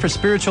Center for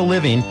Spiritual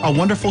Living, a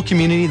wonderful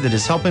community that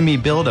is helping me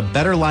build a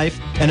better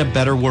life and a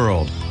better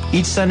world.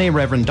 Each Sunday,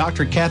 Reverend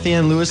Dr. Kathy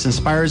Ann Lewis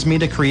inspires me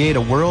to create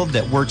a world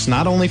that works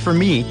not only for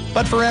me,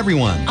 but for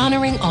everyone.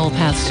 Honoring all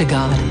paths to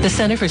God, the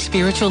Center for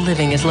Spiritual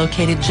Living is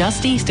located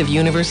just east of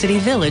University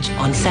Village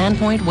on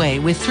Sandpoint Way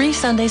with 3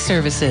 Sunday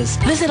services.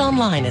 Visit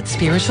online at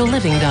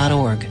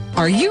spiritualliving.org.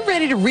 Are you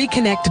ready to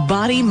reconnect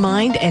body,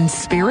 mind, and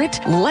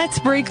spirit? Let's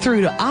break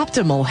through to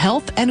optimal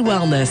health and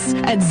wellness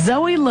at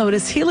Zoe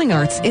Lotus Healing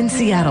Arts in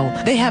Seattle.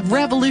 They have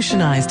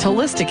revolutionized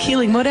holistic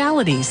healing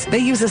modalities. They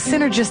use a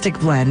synergistic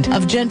blend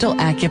of gentle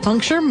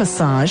acupuncture,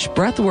 massage,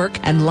 breathwork,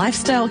 and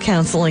lifestyle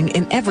counseling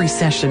in every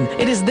session.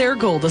 It is their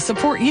goal to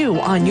support you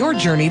on your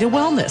journey to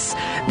wellness.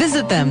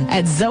 Visit them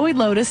at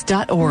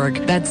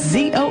zoelotus.org. That's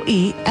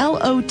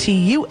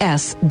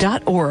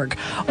ZOELOTUS.org.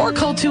 Or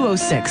call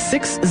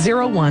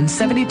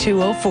 206-601-7204.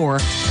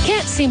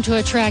 Can't seem to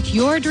attract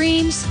your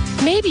dreams?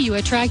 Maybe you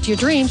attract your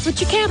dreams,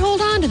 but you can't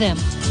hold on to them.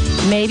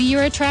 Maybe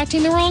you're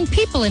attracting the wrong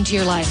people into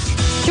your life.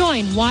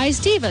 Join Wise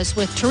Divas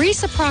with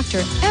Teresa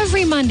Proctor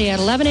every Monday at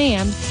 11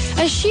 a.m.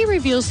 as she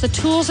reveals the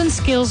tools and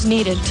skills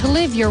needed to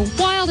live your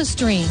wildest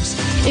dreams.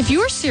 If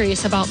you're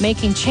serious about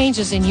making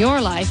changes in your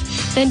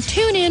life, then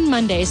tune in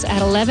Mondays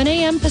at 11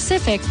 a.m.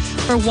 Pacific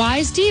for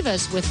Wise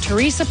Divas with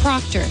Teresa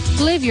Proctor.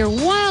 Live your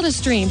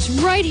wildest dreams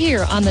right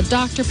here on The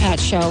Dr.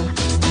 Pat Show.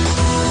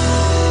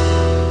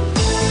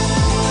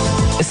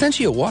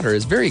 Essentia Water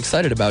is very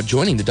excited about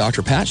joining the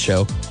Dr. Pat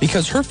Show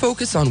because her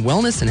focus on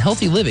wellness and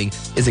healthy living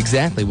is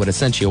exactly what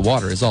Essentia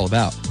Water is all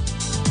about.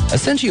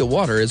 Essentia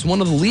Water is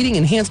one of the leading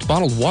enhanced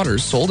bottled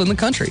waters sold in the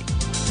country.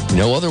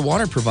 No other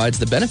water provides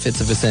the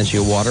benefits of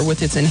Essentia Water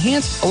with its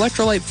enhanced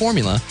electrolyte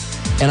formula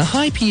and a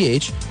high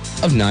pH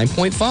of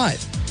 9.5,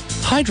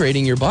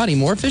 hydrating your body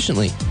more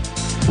efficiently.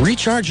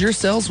 Recharge your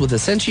cells with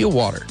Essentia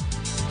Water.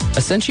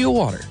 Essentia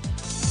Water.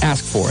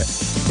 Ask for it.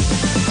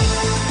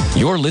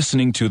 You're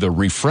listening to the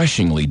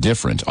refreshingly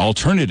different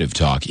Alternative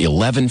Talk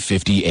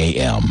 1150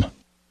 AM.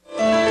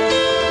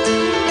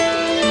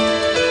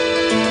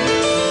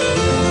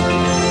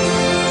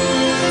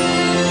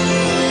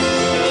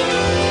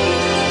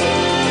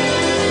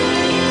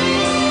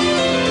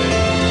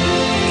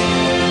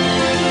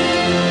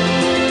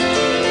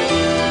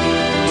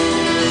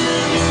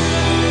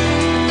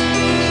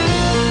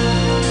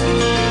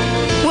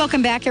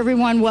 Welcome back,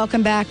 everyone.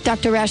 Welcome back.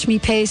 Dr.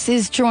 Rashmi Pace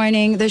is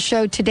joining the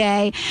show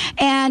today,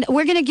 and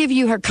we're going to give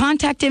you her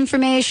contact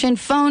information,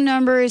 phone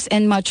numbers,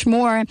 and much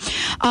more.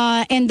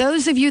 And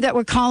those of you that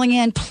were calling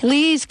in,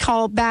 please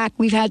call back.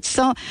 We had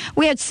so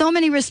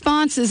many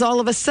responses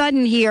all of a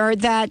sudden here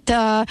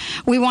that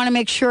we want to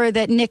make sure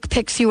that Nick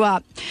picks you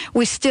up.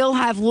 We still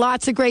have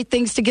lots of great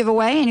things to give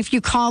away, and if you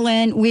call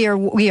in, we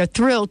are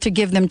thrilled to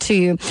give them to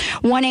you.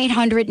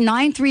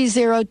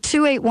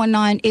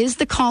 1-800-930-2819 is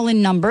the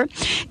call-in number.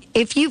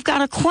 If you've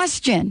got a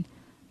question,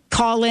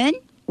 call in.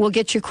 We'll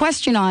get your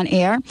question on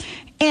air,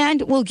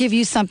 and we'll give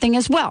you something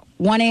as well.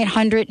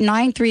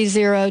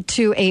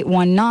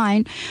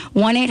 1-800-930-2819.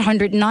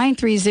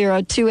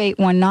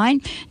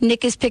 1-800-930-2819.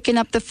 Nick is picking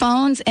up the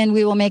phones, and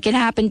we will make it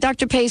happen.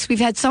 Dr. Pace, we've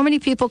had so many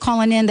people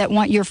calling in that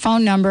want your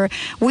phone number.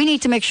 We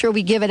need to make sure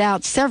we give it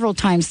out several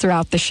times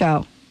throughout the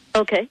show.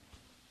 Okay.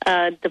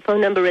 The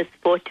phone number is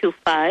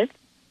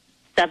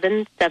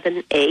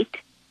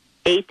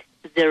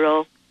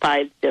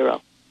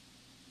 425-778-8050.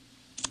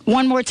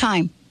 One more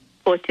time.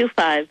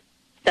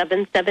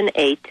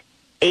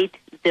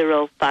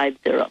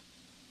 425-778-8050.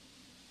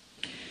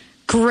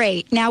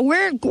 Great. Now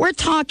we're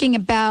talking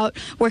about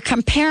we're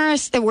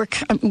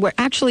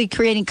actually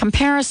creating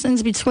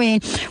comparisons between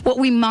what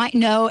we might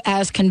know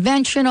as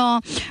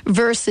conventional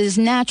versus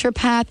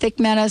naturopathic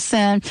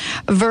medicine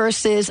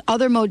versus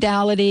other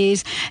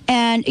modalities.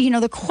 And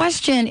the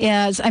question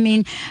is,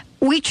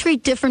 we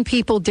treat different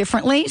people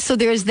differently, so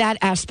there's that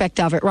aspect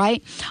of it,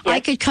 right? Yes. I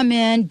could come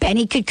in,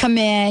 Benny could come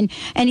in,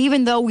 and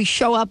even though we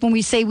show up and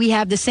we say we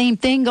have the same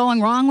thing going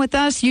wrong with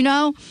us, you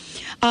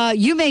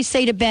may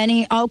say to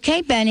Benny,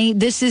 okay, Benny,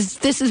 this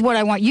is what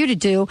I want you to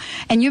do.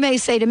 And you may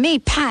say to me,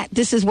 Pat,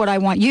 this is what I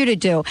want you to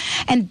do.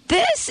 And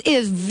this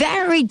is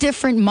very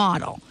different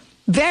model.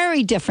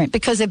 Very different,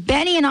 because if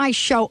Benny and I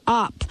show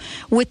up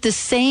with the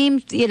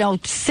same,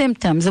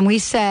 symptoms, and we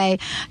say,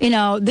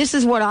 this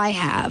is what I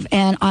have,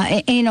 and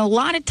a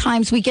lot of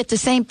times we get the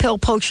same pill,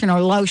 potion,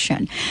 or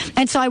lotion,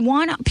 and so I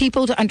want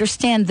people to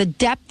understand the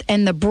depth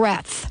and the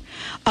breadth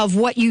of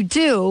what you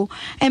do,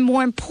 and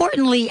more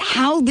importantly,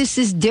 how this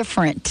is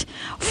different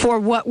for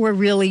what we're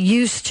really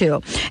used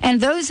to.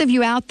 And those of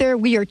you out there,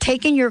 we are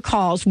taking your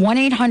calls,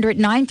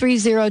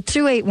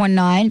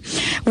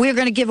 1-800-930-2819. We're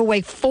going to give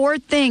away 4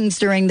 things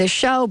during the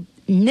show.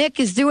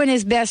 Nick is doing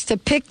his best to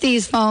pick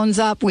these phones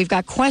up. We've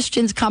got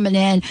questions coming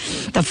in.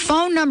 The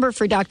phone number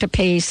for Dr.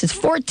 Pace is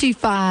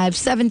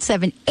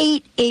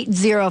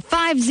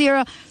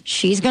 425-778-8050.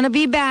 She's going to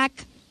be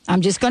back.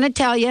 I'm just going to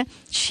tell you,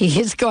 she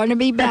is going to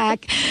be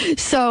back.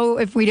 So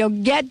if we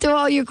don't get to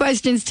all your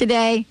questions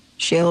today,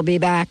 she'll be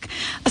back.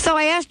 So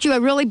I asked you a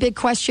really big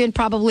question,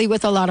 probably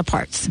with a lot of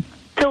parts.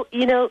 So,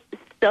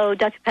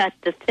 Dr. Pat,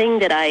 the thing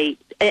that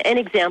an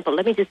example,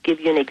 let me just give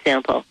you an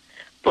example.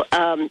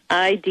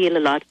 I deal a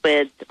lot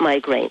with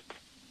migraines,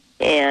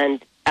 and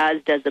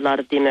as does a lot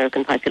of the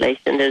American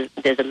population.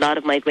 There's a lot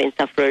of migraine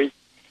sufferers.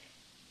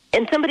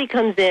 And somebody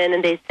comes in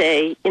and they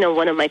say,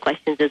 one of my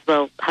questions is,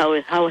 well,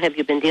 how have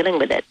you been dealing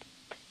with it?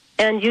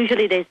 And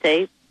usually they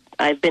say,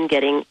 I've been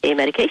getting a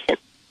medication.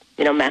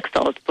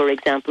 Maxalt, for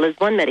example, is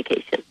one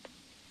medication.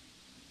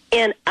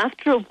 And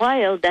after a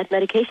while, that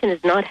medication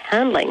is not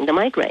handling the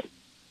migraine.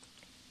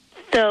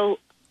 So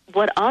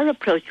what our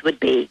approach would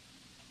be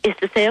is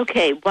to say,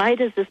 okay, why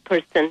does this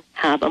person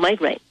have a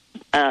migraine?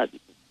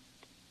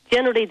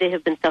 Generally, they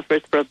have been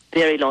sufferers for a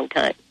very long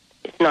time.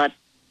 It's not,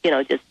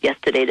 just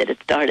yesterday that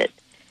it started.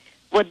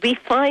 What we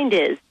find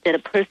is that a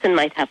person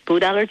might have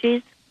food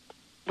allergies,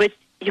 which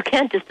you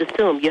can't just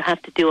assume. You have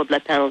to do a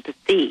blood panel to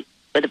see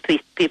whether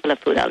people have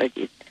food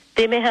allergies.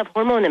 They may have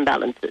hormone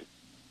imbalances.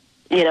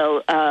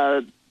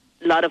 A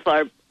lot of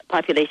our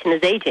population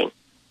is aging,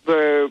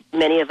 where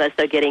many of us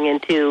are getting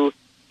into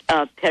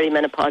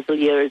perimenopausal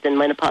years and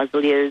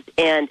menopausal years.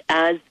 And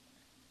as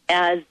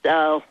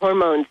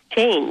hormones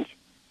change,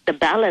 the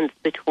balance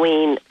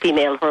between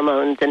female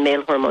hormones and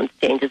male hormones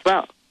change as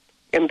well.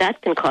 And that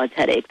can cause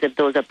headaches if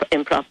those are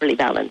improperly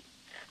balanced.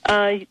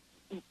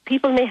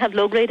 People may have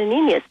low-grade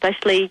anemia,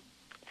 especially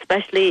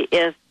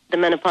if the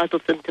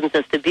menopausal symptoms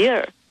are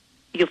severe.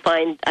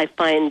 I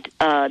find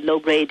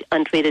low-grade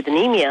untreated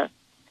anemia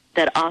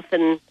that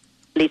often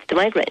leads to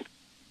migraine.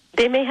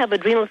 They may have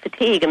adrenal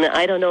fatigue. I mean,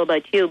 I don't know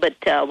about you, but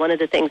one of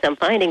the things I'm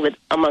finding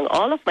among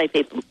all of my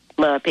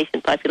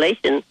patient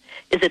population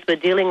is that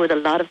we're dealing with a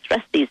lot of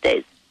stress these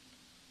days.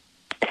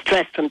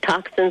 Stress from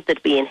toxins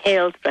that we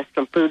inhale, stress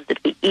from foods that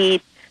we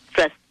eat,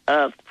 stress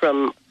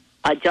from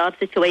our job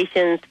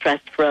situations,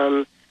 stress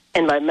from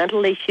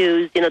environmental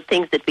issues,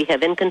 things that we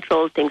have in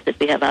control, things that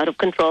we have out of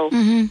control.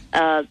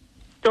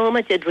 So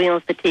much adrenal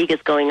fatigue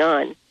is going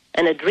on.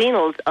 And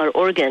adrenals are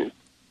organs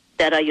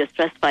that are your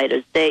stress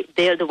fighters. They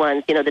are the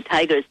ones, the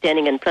tiger is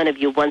standing in front of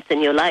you once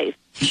in your life.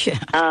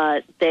 Yeah.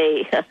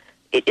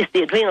 It's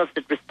the adrenals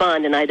that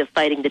respond in either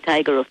fighting the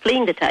tiger or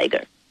fleeing the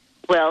tiger.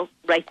 Well,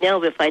 right now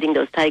we're fighting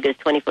those tigers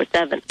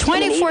 24/7.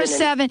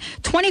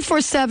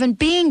 24/7,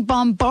 being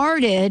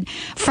bombarded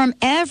from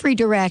every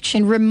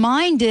direction,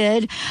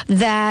 reminded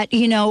that,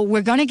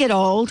 we're going to get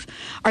old.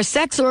 Our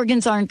sex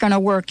organs aren't going to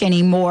work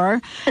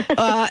anymore.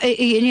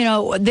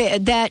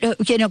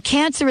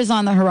 Cancer is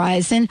on the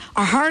horizon.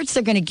 Our hearts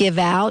are going to give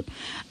out.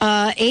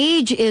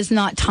 Age is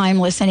not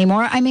timeless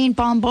anymore. I mean,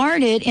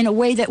 bombarded in a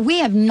way that we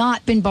have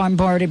not been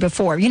bombarded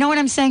before. You know what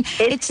I'm saying?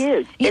 It's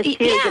huge. It's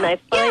huge, yeah, and I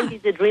find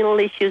these adrenal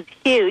issues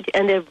huge,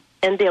 and they're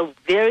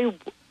very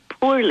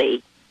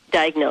poorly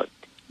diagnosed.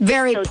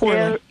 Very poorly.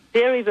 They're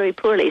very, very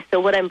poorly. So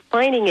what I'm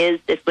finding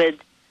is that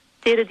with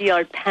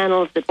state-of-the-art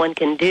panels that one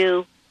can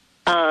do,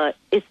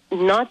 it's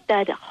not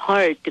that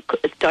hard to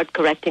start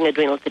correcting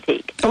adrenal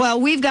fatigue.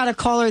 Well, we've got a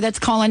caller that's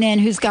calling in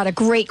who's got a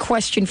great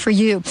question for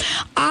you.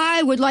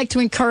 I would like to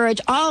encourage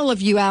all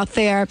of you out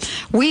there.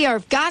 We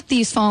have got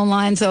these phone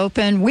lines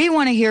open. We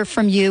want to hear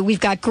from you.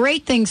 We've got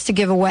great things to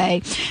give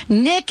away.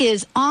 Nick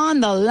is on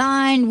the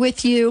line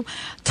with you.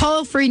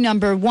 Toll-free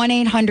number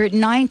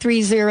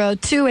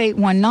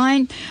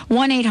 1-800-930-2819,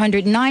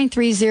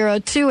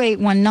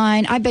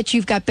 1-800-930-2819. I bet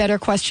you've got better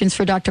questions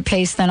for Dr.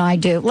 Pace than I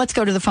do. Let's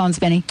go to the phones,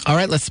 Benny. All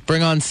right, let's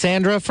bring on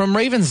Sandra from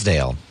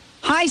Ravensdale.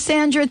 Hi,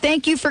 Sandra.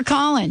 Thank you for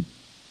calling.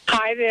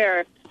 Hi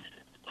there.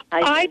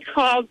 I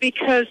called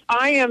because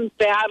I am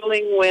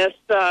battling with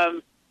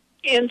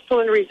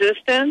insulin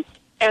resistance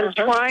and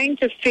trying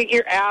to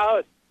figure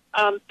out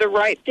the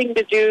right thing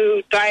to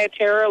do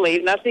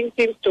dietarily. Nothing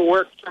seems to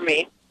work for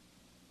me.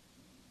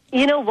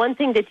 One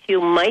thing that you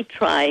might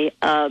try,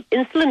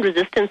 insulin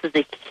resistance is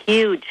a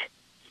huge,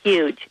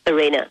 huge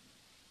arena.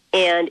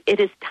 And it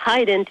is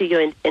tied into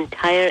your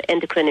entire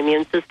endocrine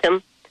immune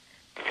system.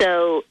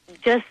 So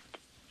a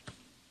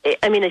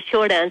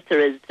short answer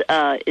is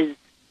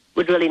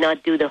would really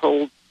not do the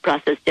whole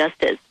process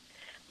justice.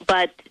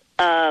 But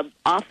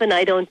often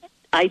I don't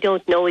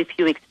know if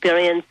you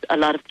experience a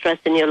lot of stress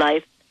in your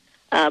life,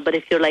 but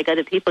if you're like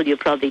other people, you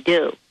probably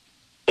do.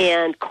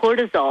 And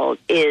cortisol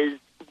is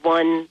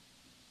one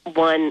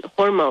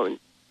hormone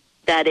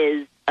that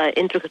is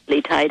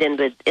intricately tied in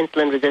with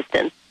insulin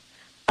resistance.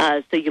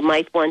 So you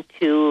might want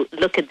to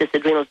look at this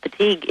adrenal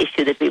fatigue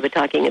issue that we were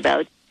talking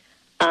about.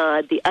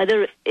 The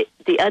other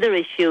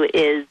issue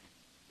is,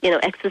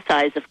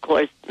 exercise, of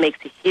course, makes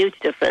a huge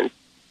difference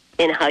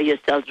in how your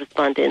cells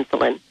respond to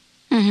insulin.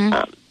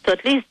 So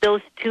at least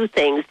those two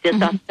things,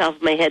 just off the top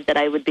of my head, that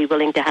I would be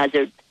willing to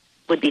hazard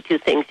would be two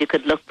things you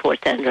could look for,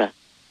 Sandra.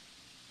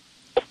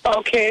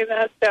 Okay,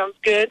 that sounds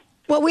good.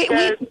 Well,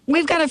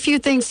 we've got a few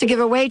things to give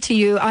away to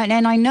you,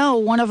 and I know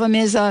one of them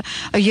is a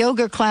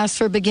yoga class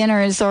for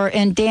beginners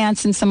and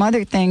dance and some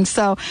other things.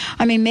 So,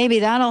 maybe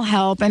that'll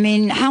help.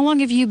 How long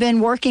have you been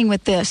working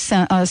with this,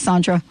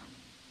 Sandra?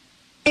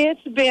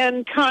 It's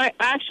been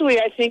actually,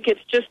 I think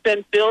it's just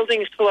been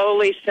building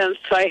slowly since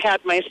I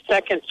had my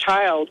second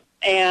child,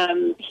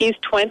 and he's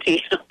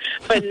 20.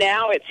 But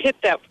now it's hit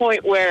that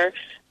point where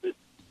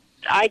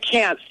I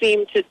can't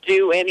seem to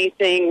do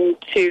anything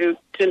to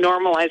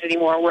normalize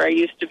anymore where I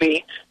used to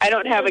be. I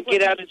don't have a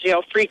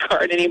get-out-of-jail-free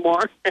card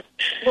anymore.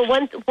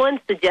 Well, one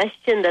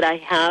suggestion that I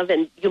have,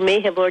 and you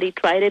may have already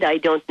tried it, I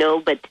don't know,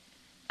 but,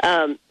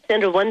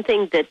 Sandra, one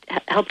thing that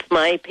helps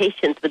my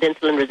patients with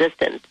insulin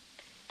resistance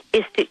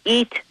is to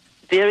eat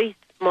very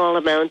small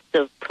amounts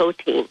of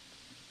protein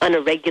on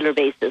a regular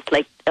basis,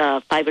 like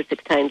 5 or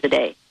 6 times a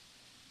day.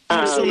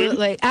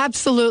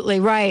 Absolutely,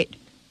 right.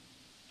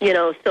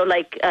 So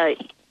like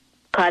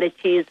cottage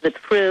cheese with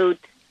fruit.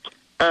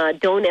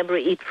 Don't ever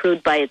eat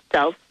fruit by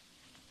itself.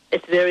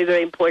 It's very,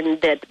 very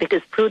important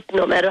because fruit,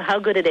 no matter how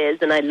good it is,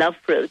 and I love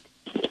fruit,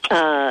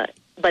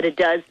 but it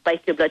does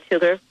spike your blood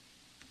sugar.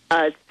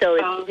 So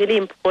it's really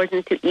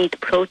important to eat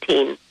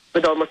protein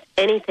with almost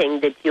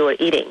anything that you're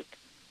eating.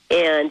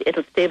 And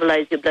it'll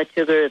stabilize your blood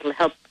sugar. It'll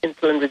help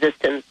insulin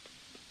resistance.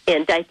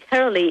 And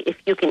dietarily,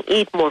 if you can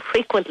eat more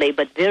frequently,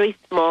 but very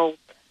small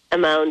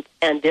amounts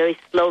and very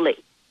slowly,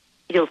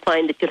 you'll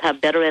find that you'll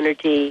have better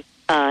energy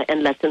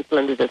and less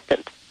insulin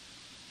resistance.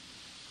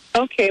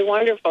 Okay,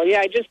 wonderful.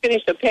 Yeah, I just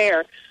finished a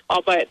pear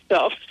all by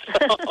itself.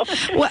 So.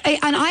 Well,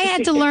 and I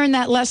had to learn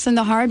that lesson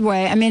the hard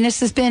way. I mean, this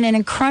has been an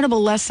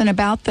incredible lesson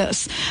about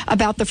this,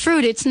 about the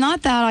fruit. It's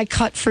not that I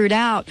cut fruit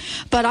out,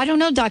 but I don't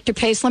know, Dr.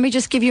 Pace. Let me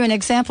just give you an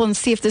example and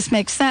see if this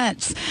makes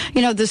sense.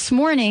 You know, this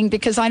morning,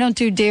 because I don't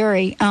do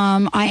dairy,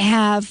 I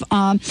have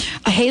a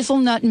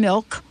hazelnut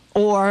milk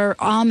or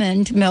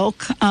almond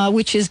milk,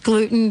 which is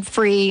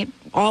gluten-free,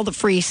 all the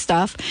free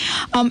stuff.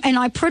 And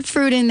I put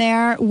fruit in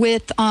there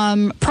with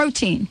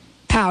protein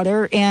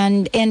powder,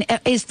 and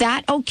is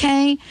that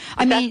okay?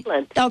 I mean,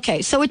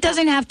 okay, so it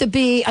doesn't have to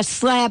be a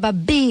slab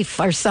of beef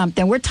or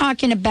something. We're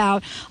talking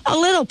about a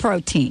little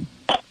protein.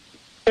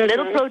 A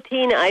little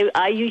protein,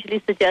 I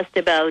usually suggest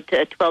about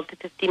 12 to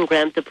 15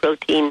 grams of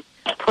protein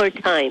per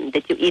time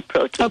that you eat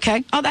protein.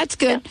 Okay. Oh, that's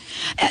good.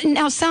 Yeah.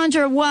 Now,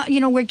 Sandra,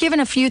 we're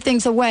giving a few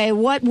things away.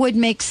 What would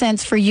make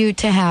sense for you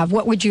to have?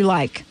 What would you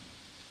like?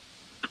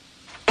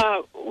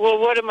 Well,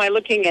 what am I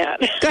looking at?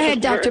 Go ahead,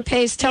 Dr.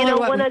 Pace. Tell her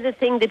what. One other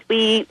thing that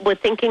we were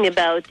thinking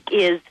about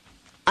is,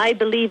 I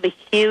believe, a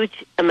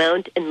huge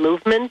amount in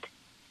movement.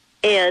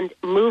 And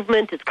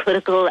movement is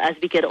critical as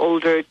we get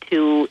older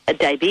to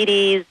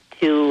diabetes,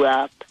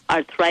 to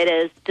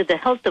arthritis, to the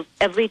health of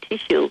every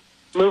tissue.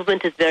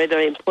 Movement is very,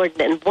 very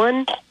important. And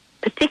one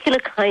particular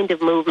kind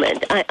of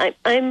movement, I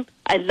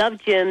love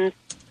gyms.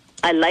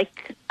 I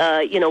like,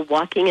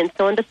 walking and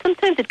so on, but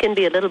sometimes it can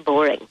be a little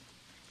boring.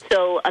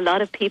 So a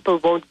lot of people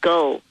won't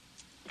go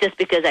just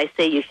because I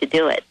say you should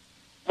do it.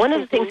 One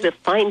of the things we're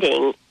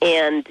finding,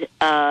 and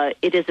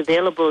it is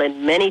available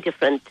in many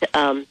different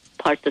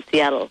parts of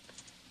Seattle,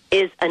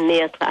 is a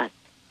NIA class.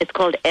 It's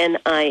called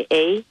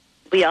NIA.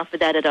 We offer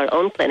that at our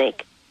own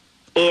clinic.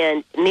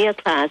 And NIA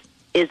class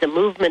is a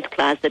movement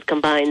class that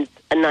combines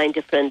 9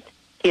 different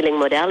healing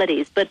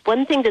modalities. But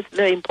one thing that's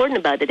very important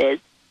about it is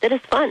that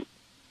it's fun.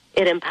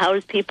 It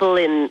empowers people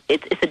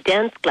it's a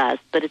dance class,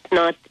 but it's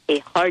not a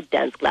hard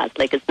dance class.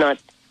 Like, it's not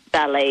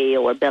ballet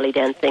or belly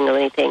dancing or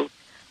anything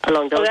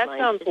along those lines. Oh, that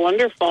sounds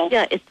wonderful.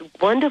 Yeah, it's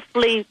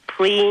wonderfully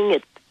freeing.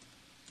 It's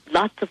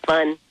lots of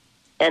fun,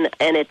 and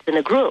it's in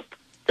a group.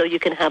 So you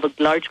can have a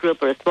large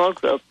group or a small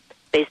group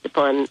based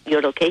upon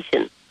your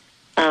location.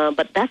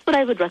 But that's what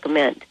I would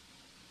recommend.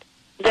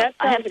 That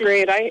sounds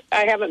great. I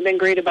haven't been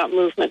great about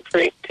movement,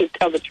 to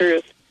tell the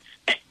truth.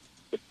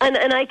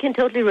 And I can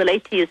totally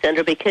relate to you,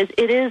 Sandra, because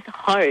it is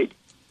hard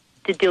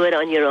to do it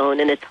on your own,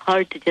 and it's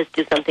hard to just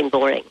do something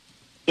boring.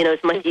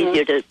 It's much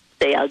easier to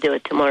say, I'll do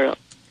it tomorrow.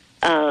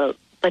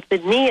 But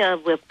with NIA,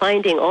 we're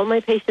finding, all my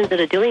patients that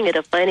are doing it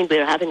are finding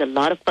we're having a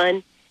lot of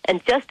fun,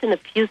 and just in a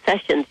few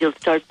sessions, you'll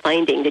start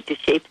finding that your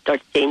shape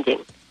starts changing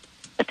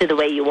to the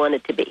way you want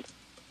it to be.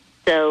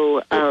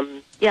 So,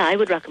 I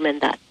would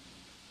recommend that.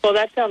 Well,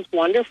 that sounds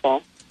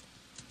wonderful.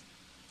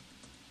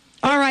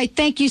 All right,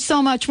 thank you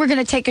so much. We're going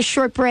to take a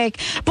short break.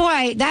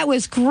 Boy, that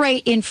was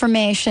great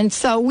information.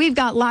 So we've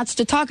got lots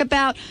to talk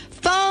about.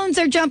 Phones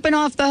are jumping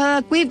off the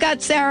hook. We've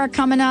got Sarah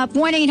coming up,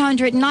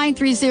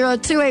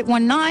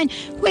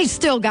 1-800-930-2819. We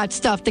still got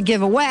stuff to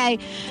give away.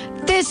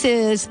 This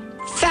is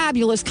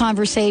fabulous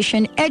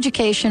conversation,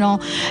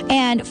 educational,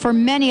 and for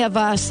many of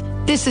us,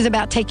 this is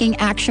about taking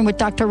action with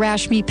Dr.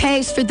 Rashmi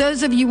Pace. For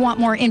those of you who want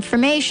more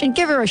information,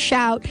 give her a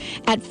shout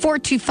at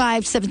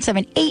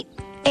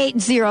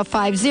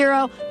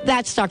 425-778-8050.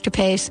 That's Dr.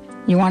 Pace.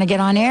 You want to get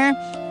on air?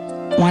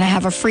 Want to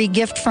have a free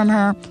gift from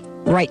her?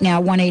 Right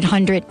now,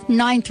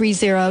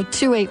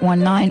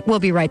 1-800-930-2819. We'll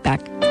be right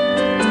back.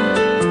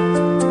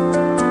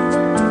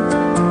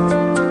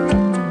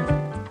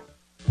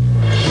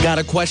 Got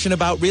a question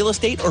about real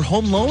estate or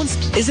home loans?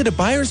 Is it a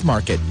buyer's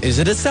market? Is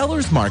it a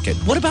seller's market?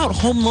 What about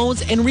home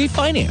loans and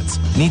refinance?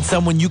 Need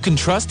someone you can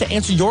trust to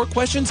answer your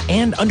questions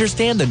and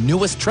understand the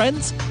newest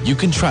trends? You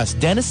can trust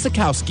Dennis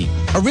Sikowski,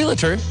 a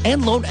realtor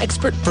and loan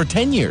expert for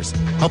 10 years,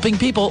 helping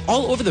people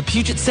all over the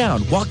Puget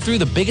Sound walk through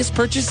the biggest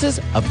purchases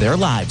of their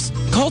lives.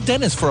 Call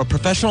Dennis for a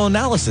professional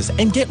analysis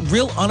and get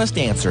real honest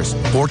answers.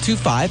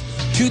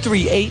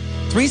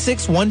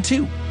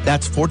 425-238-3612.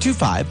 That's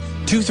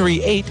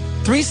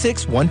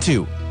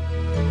 425-238-3612.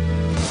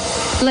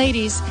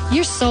 Ladies,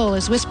 your soul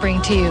is whispering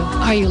to you.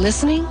 Are you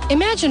listening?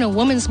 Imagine a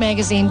woman's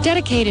magazine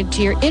dedicated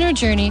to your inner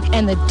journey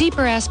and the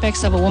deeper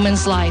aspects of a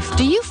woman's life.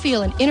 Do you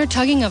feel an inner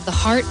tugging of the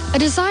heart? A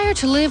desire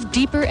to live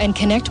deeper and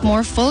connect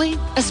more fully?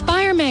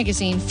 Aspire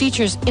magazine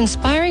features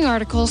inspiring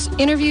articles,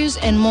 interviews,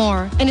 and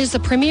more, and is the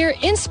premier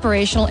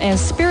inspirational and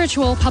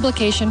spiritual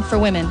publication for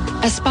women.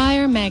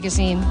 Aspire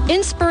magazine.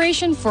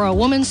 Inspiration for a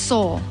woman's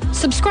soul.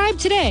 Subscribe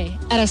today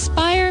at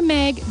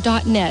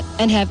aspiremag.net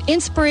and have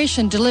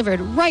inspiration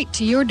delivered right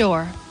to your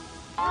door.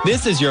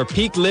 This is your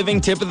Peak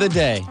Living tip of the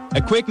day.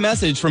 A quick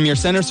message from your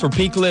Centers for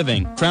Peak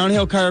Living, Crown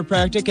Hill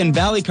Chiropractic and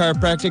Valley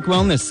Chiropractic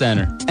Wellness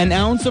Center. An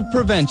ounce of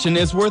prevention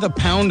is worth a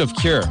pound of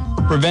cure.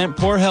 Prevent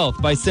poor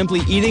health by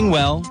simply eating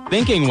well,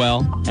 thinking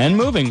well, and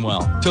moving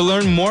well. To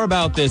learn more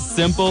about this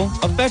simple,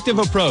 effective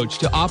approach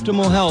to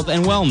optimal health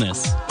and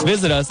wellness,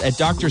 visit us at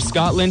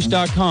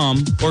drscottlynch.com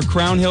or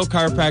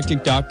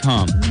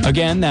crownhillchiropractic.com.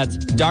 Again, that's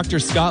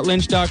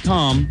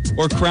drscottlynch.com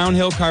or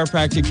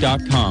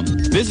crownhillchiropractic.com.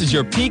 This is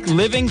your Peak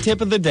Living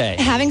tip of the day.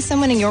 Having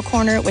someone in your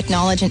corner with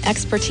knowledge and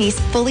expertise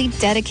fully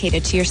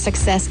dedicated to your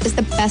success is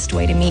the best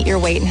way to meet your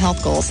weight and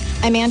health goals.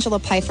 I'm Angela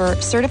Pfeiffer,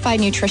 certified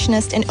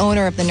nutritionist and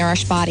owner of The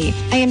Nourish Body.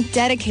 I am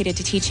dedicated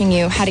to teaching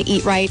you how to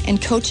eat right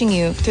and coaching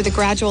you through the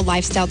gradual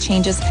lifestyle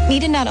changes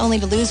needed not only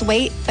to lose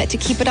weight, but to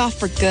keep it off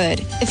for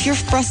good. If you're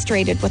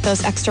frustrated with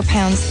those extra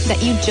pounds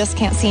that you just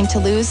can't seem to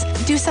lose,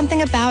 do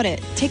something about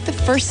it. Take the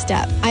first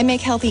step. I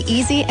make healthy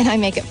easy and I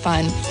make it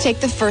fun. Take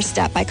the first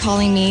step by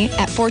calling me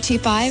at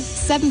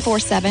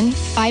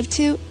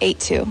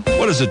 425-747-5282.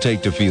 What does it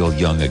take to feel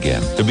young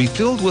again? To be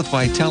filled with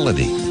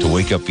vitality, to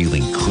wake up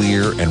feeling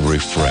clear and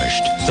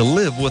refreshed, to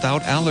live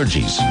without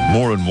allergies.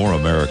 More and more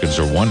Americans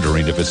are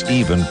wondering if it's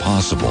even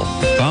possible.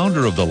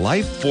 Founder of the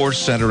Life Force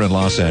Center in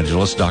Los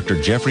Angeles,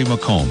 Dr. Jeffrey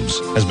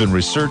McCombs, has been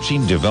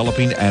researching,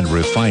 developing, and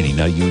refining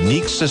a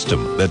unique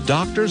system that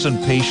doctors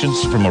and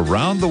patients from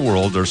around the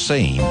world are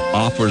saying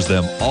offers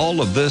them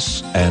all of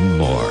this and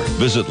more.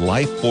 Visit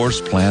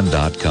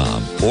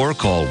lifeforceplan.com or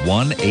call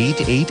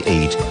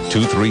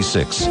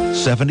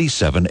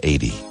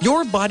 1-888-236-7780.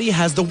 Your body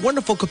has the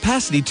wonderful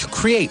capacity to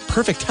create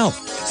perfect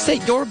health.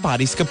 Set your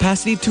body's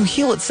capacity to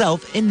heal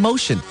itself in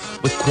motion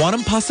with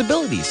quantum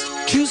possibilities.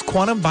 Choose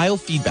quantum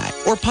biofeedback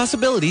or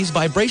possibilities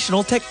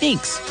vibrational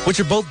techniques, which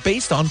are both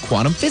based on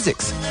quantum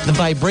physics. The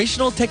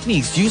vibrational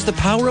techniques use the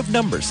power of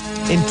numbers,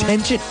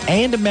 intention,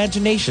 and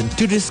imagination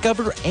to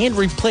discover and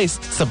replace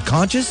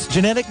subconscious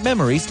genetic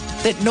memories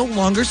that no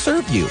longer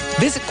serve you.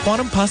 Visit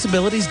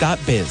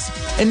quantumpossibilities.biz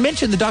and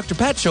mention the Dr.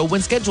 Pat Show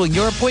when scheduling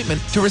your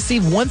appointment to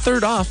receive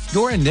 1/3 off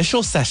your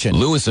initial session.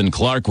 Lewis and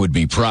Clark would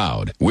be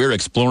proud. We're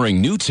exploring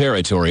new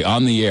territory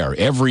on the air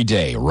every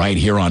day right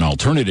here on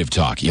Alternative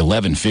Talk,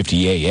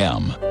 1150 a.m.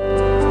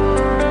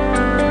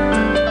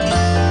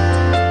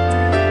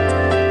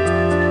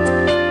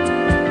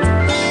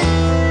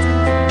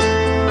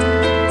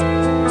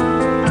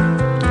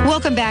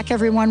 Welcome back,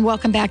 everyone.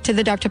 Welcome back to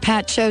the Dr.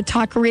 Pat Show,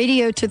 talk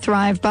radio to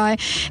thrive by.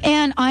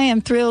 And I am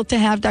thrilled to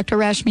have Dr.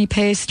 Rashmi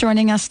Pace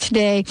joining us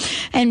today.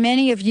 And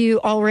many of you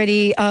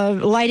already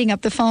lighting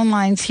up the phone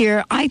lines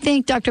here. I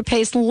think, Dr.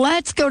 Pace,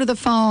 let's go to the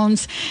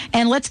phones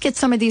and let's get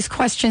some of these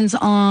questions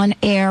on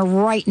air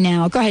right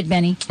now. Go ahead,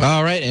 Benny.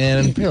 All right,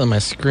 and apparently my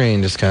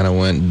screen just kind of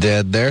went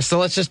dead there. So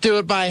let's just do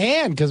it by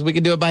hand because we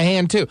can do it by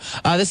hand, too.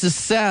 This is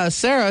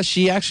Sarah.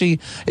 She actually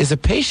is a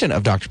patient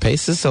of Dr.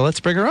 Pace's, so let's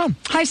bring her on.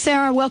 Hi,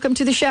 Sarah. Welcome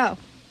to the show.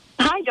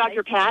 Hi,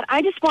 Dr. Pat.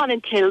 I just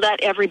wanted to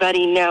let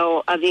everybody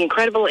know of the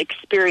incredible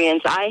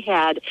experience I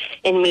had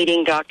in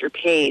meeting Dr.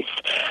 Pace.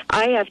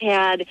 I have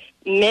had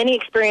many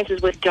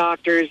experiences with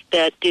doctors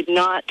that did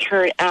not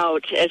turn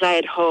out as I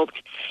had hoped.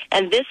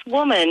 And this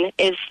woman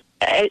is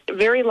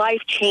very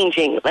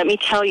life-changing, let me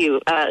tell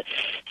you,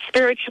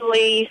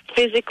 spiritually,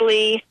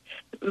 physically,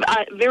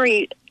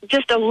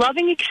 just a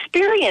loving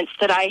experience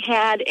that I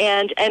had,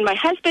 and my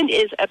husband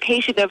is a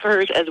patient of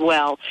hers as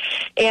well,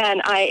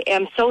 and I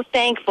am so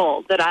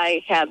thankful that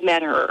I have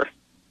met her.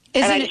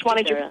 And I just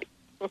wanted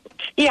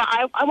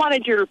I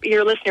wanted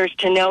your listeners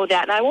to know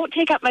that, and I won't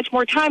take up much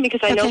more time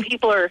because I know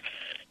people are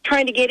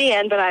trying to get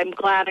in, but I'm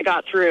glad I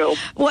got through.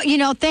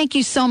 Well, thank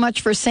you so much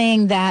for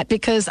saying that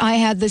because I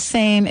had the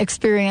same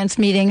experience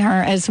meeting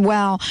her as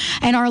well.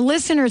 And our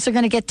listeners are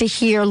going to get to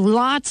hear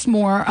lots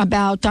more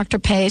about Dr.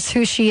 Pace,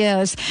 who she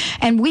is.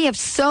 And we have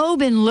so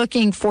been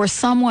looking for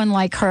someone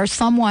like her,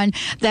 someone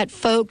that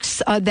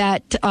folks in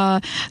that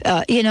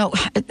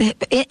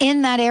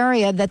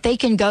area that they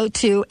can go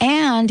to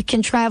and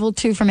can travel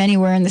to from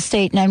anywhere in the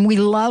state. And we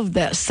love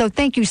this. So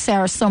thank you,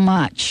 Sarah, so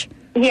much.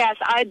 Yes,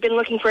 I've been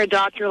looking for a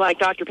doctor like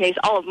Dr. Pace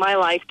all of my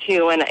life,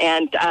 too,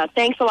 and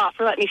thanks a lot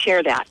for letting me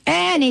share that.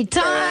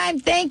 Anytime.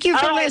 Thank you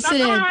for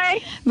listening.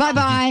 Bye-bye.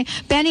 Bye-bye.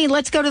 Benny,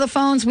 let's go to the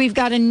phones. We've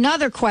got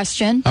another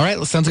question. All right,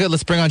 sounds good.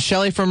 Let's bring on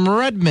Shelly from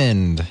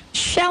Redmond.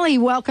 Shelly,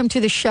 welcome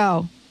to the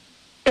show.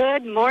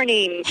 Good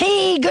morning.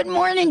 Hey, good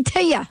morning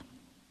to you.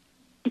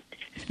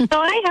 So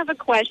I have a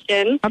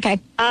question. Okay.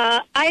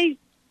 I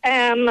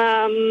am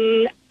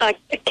a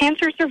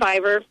cancer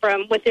survivor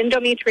with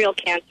endometrial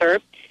cancer.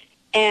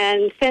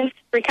 And since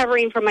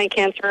recovering from my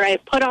cancer, I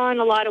put on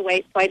a lot of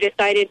weight, so I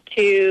decided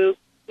to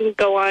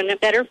go on a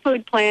better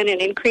food plan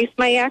and increase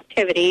my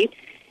activity.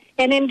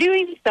 And in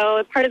doing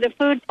so, part of the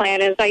food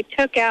plan is I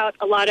took out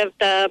a lot of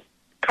the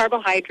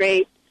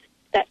carbohydrates,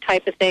 that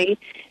type of thing.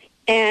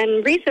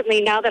 And recently,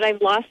 now that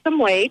I've lost some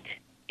weight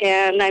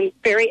and I'm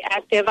very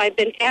active, I've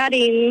been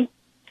adding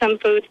some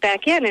foods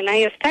back in. And I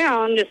have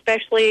found,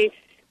 especially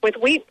with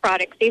wheat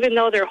products, even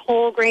though they're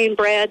whole grain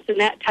breads and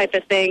that type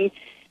of thing,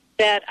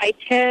 that I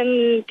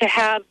tend to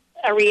have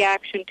a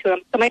reaction to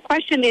them. So my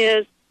question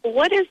is,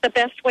 what is the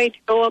best way to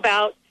go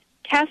about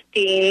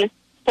testing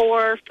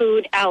for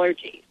food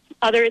allergies,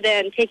 other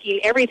than taking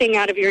everything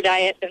out of your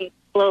diet and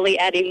slowly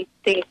adding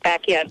things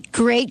back in?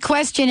 Great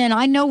question, and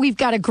I know we've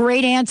got a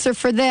great answer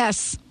for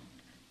this.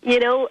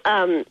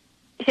 Shelley,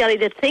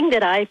 the thing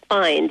that I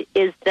find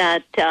is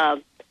that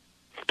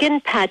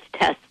skin patch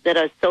tests that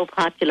are so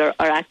popular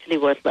are actually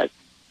worthless.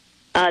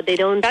 They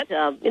don't,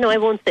 I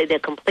won't say they're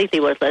completely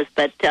worthless,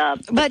 but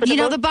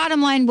the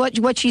bottom line,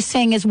 what she's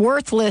saying is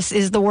worthless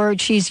is the word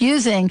she's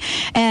using,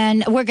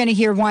 and we're going to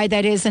hear why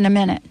that is in a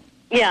minute.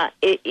 Yeah,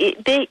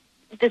 the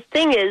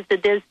thing is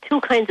that there's two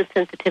kinds of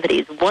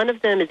sensitivities. One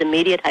of them is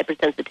immediate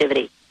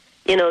hypersensitivity.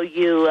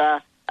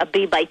 A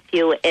bee bites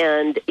you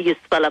and you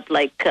swell up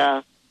like,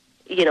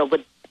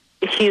 with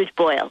a huge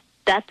boil.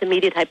 That's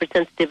immediate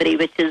hypersensitivity,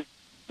 which is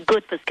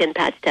good for skin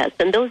patch tests.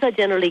 And those are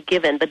generally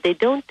given, but they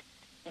don't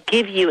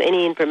give you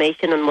any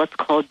information on what's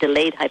called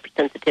delayed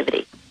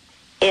hypersensitivity.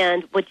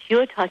 And what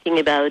you're talking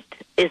about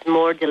is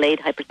more delayed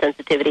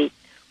hypersensitivity,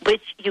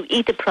 which you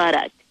eat the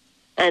product,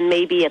 and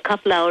maybe a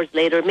couple hours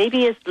later,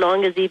 maybe as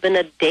long as even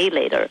a day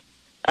later,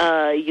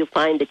 you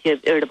find that you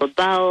have irritable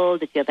bowel,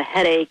 that you have a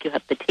headache, you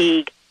have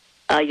fatigue,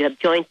 you have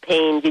joint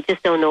pain, you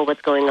just don't know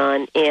what's going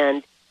on,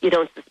 and you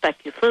don't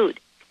suspect your food.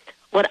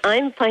 What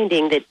I'm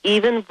finding that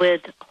even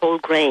with whole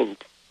grains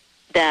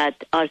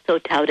that are so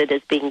touted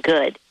as being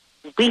good,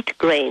 wheat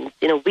grains,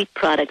 wheat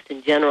products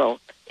in general,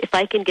 if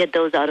I can get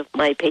those out of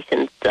my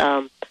patients'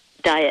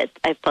 diet,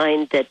 I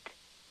find that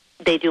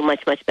they do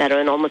much, much better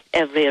in almost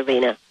every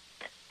arena.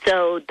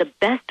 So the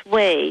best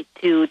way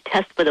to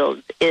test for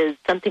those is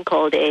something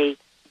called a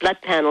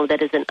blood panel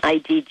that is an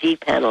IgG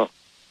panel.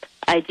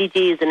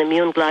 IgG is an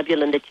immune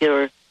globulin that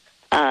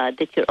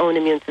your own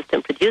immune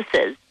system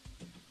produces,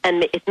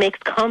 and it makes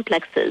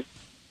complexes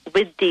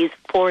with these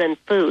foreign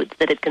foods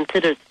that it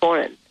considers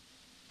foreign.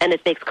 And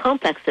it makes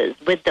complexes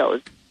with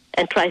those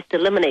and tries to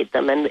eliminate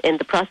them. And in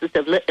the process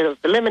of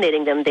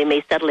eliminating them, they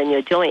may settle in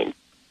your joints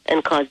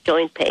and cause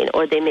joint pain,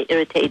 or they may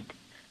irritate,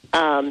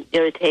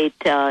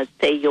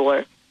 say,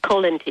 your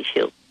colon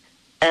tissue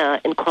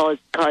and cause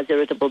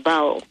irritable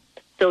bowel.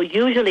 So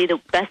usually the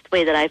best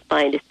way that I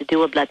find is to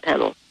do a blood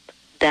panel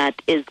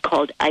that is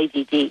called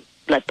IgG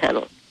blood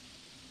panel.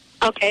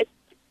 Okay.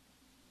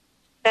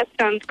 That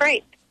sounds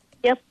great.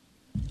 Yep.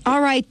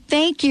 All right.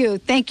 Thank you.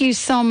 Thank you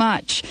so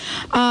much.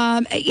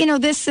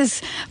 This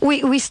is,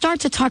 we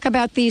start to talk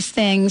about these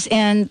things,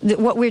 and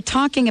what we're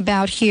talking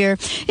about here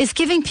is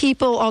giving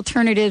people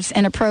alternatives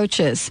and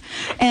approaches.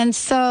 And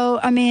so,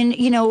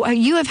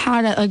 you have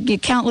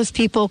had countless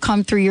people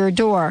come through your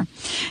door.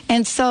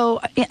 And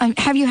so,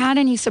 have you had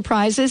any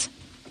surprises?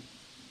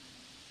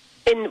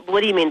 And what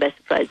do you mean by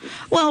surprises?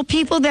 Well,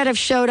 people that have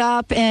showed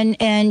up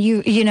and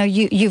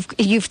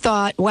you've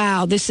thought,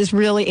 wow, this is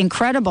really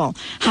incredible.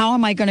 How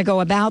am I going to go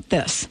about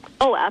this?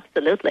 Oh,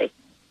 absolutely.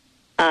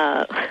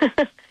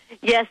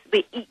 Yes,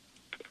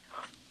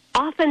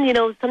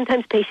 often,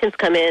 sometimes patients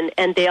come in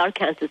and they are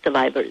cancer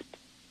survivors.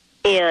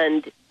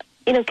 And,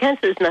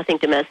 cancer is nothing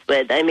to mess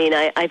with. I mean,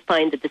 I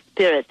find that the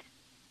spirit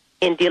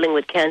in dealing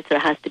with cancer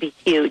has to be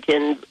huge.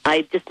 And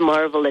I just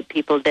marvel at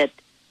people that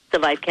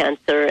survive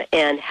cancer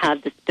and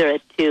have the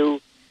spirit to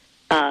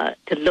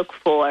look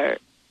for,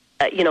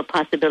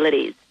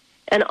 possibilities.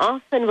 And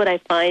often what I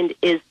find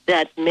is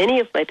that many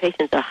of my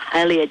patients are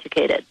highly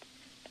educated.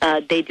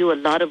 They do a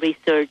lot of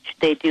research.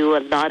 They do a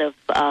lot of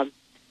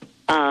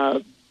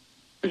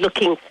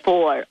looking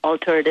for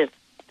alternative,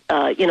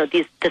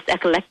 this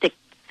eclectic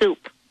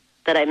soup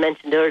that I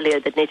mentioned earlier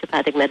that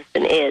naturopathic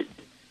medicine is.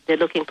 They're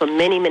looking for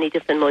many, many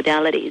different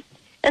modalities.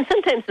 And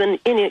sometimes when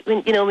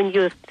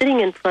you're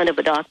sitting in front of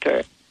a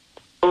doctor,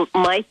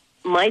 my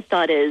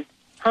thought is,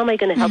 how am I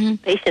going to help the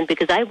patient?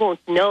 Because I won't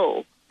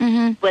know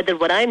whether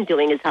what I'm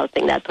doing is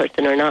helping that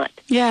person or not.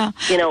 Yeah.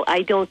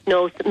 I don't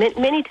know.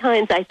 Many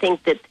times I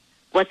think that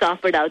what's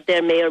offered out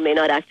there may or may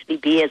not actually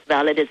be as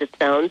valid as it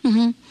sounds.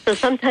 So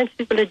sometimes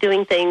people are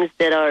doing things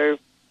that are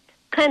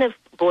kind of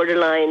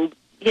borderline.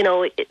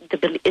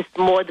 It's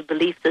more the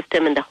belief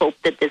system and the hope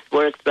that this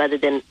works rather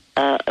than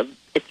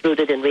it's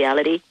rooted in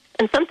reality.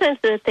 And sometimes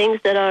there are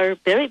things that are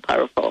very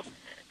powerful.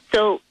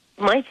 So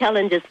my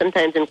challenges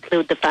sometimes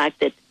include the fact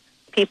that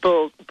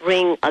people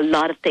bring a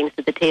lot of things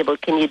to the table.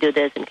 Can you do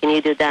this and can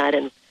you do that?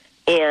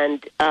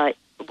 And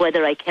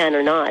whether I can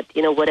or not,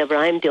 whatever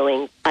I'm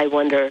doing, I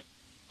wonder,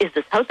 is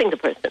this helping the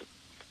person?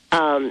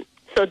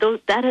 So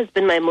that has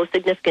been my most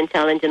significant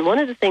challenge. And one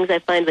of the things I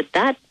find with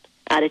that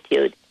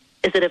attitude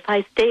is that if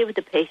I stay with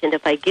the patient,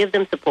 if I give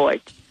them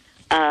support,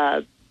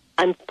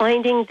 I'm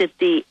finding that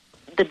the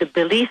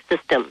belief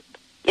system,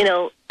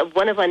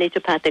 one of our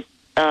naturopathic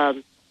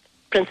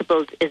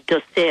principles is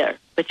docere,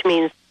 which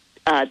means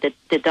that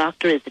the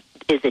doctor is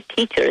a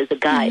teacher, is a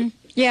guide.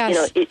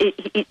 Yes.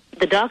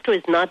 The doctor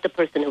is not the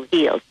person who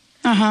heals.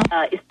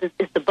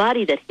 It's the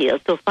body that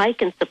heals. So if I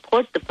can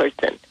support the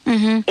person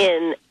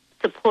in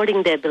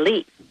supporting their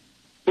beliefs,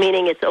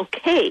 meaning it's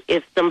okay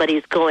if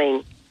somebody's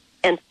going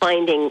and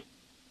finding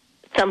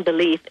some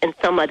belief in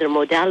some other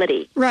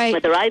modality. Right.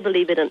 Whether I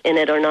believe in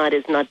it or not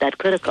is not that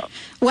critical.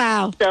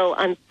 Wow. So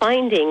I'm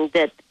finding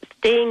that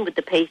staying with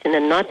the patient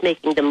and not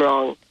making them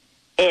wrong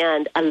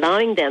and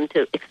allowing them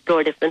to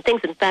explore different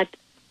things. In fact,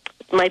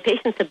 my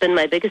patients have been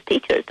my biggest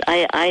teachers.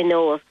 I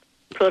know of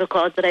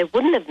protocols that I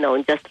wouldn't have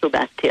known just through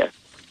Bastyr.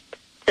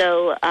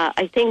 So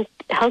I think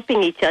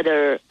helping each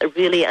other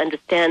really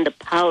understand the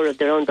power of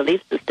their own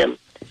belief system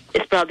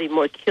is probably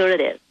more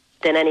curative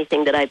than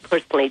anything that I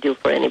personally do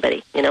for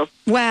anybody, you know?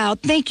 Wow.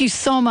 Thank you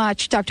so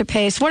much, Dr.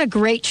 Pace. What a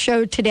great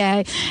show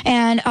today.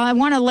 And I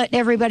want to let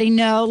everybody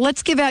know,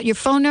 let's give out your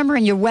phone number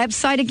and your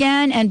website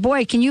again. And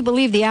boy, can you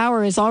believe the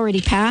hour is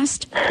already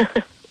passed?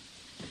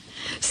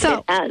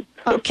 So,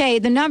 okay,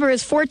 the number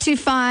is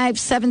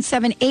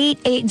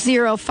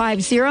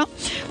 425-778-8050.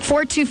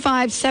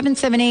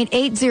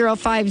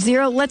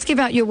 425-778-8050. Let's give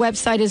out your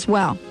website as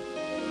well.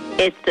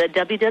 It's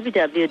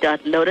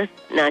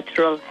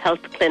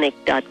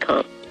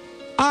www.lotusnaturalhealthclinic.com.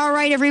 All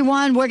right,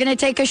 everyone, we're going to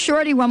take a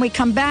shorty. When we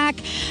come back,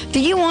 do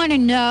you want to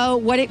know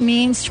what it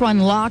means to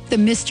unlock the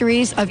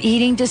mysteries of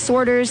eating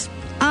disorders?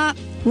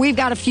 We've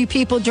got a few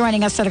people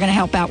joining us that are going to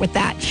help out with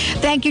that.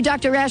 Thank you,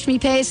 Dr. Rashmi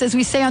Pace. As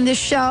we say on this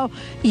show,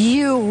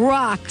 you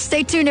rock.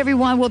 Stay tuned,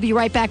 everyone. We'll be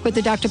right back with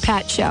the Dr.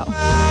 Pat Show.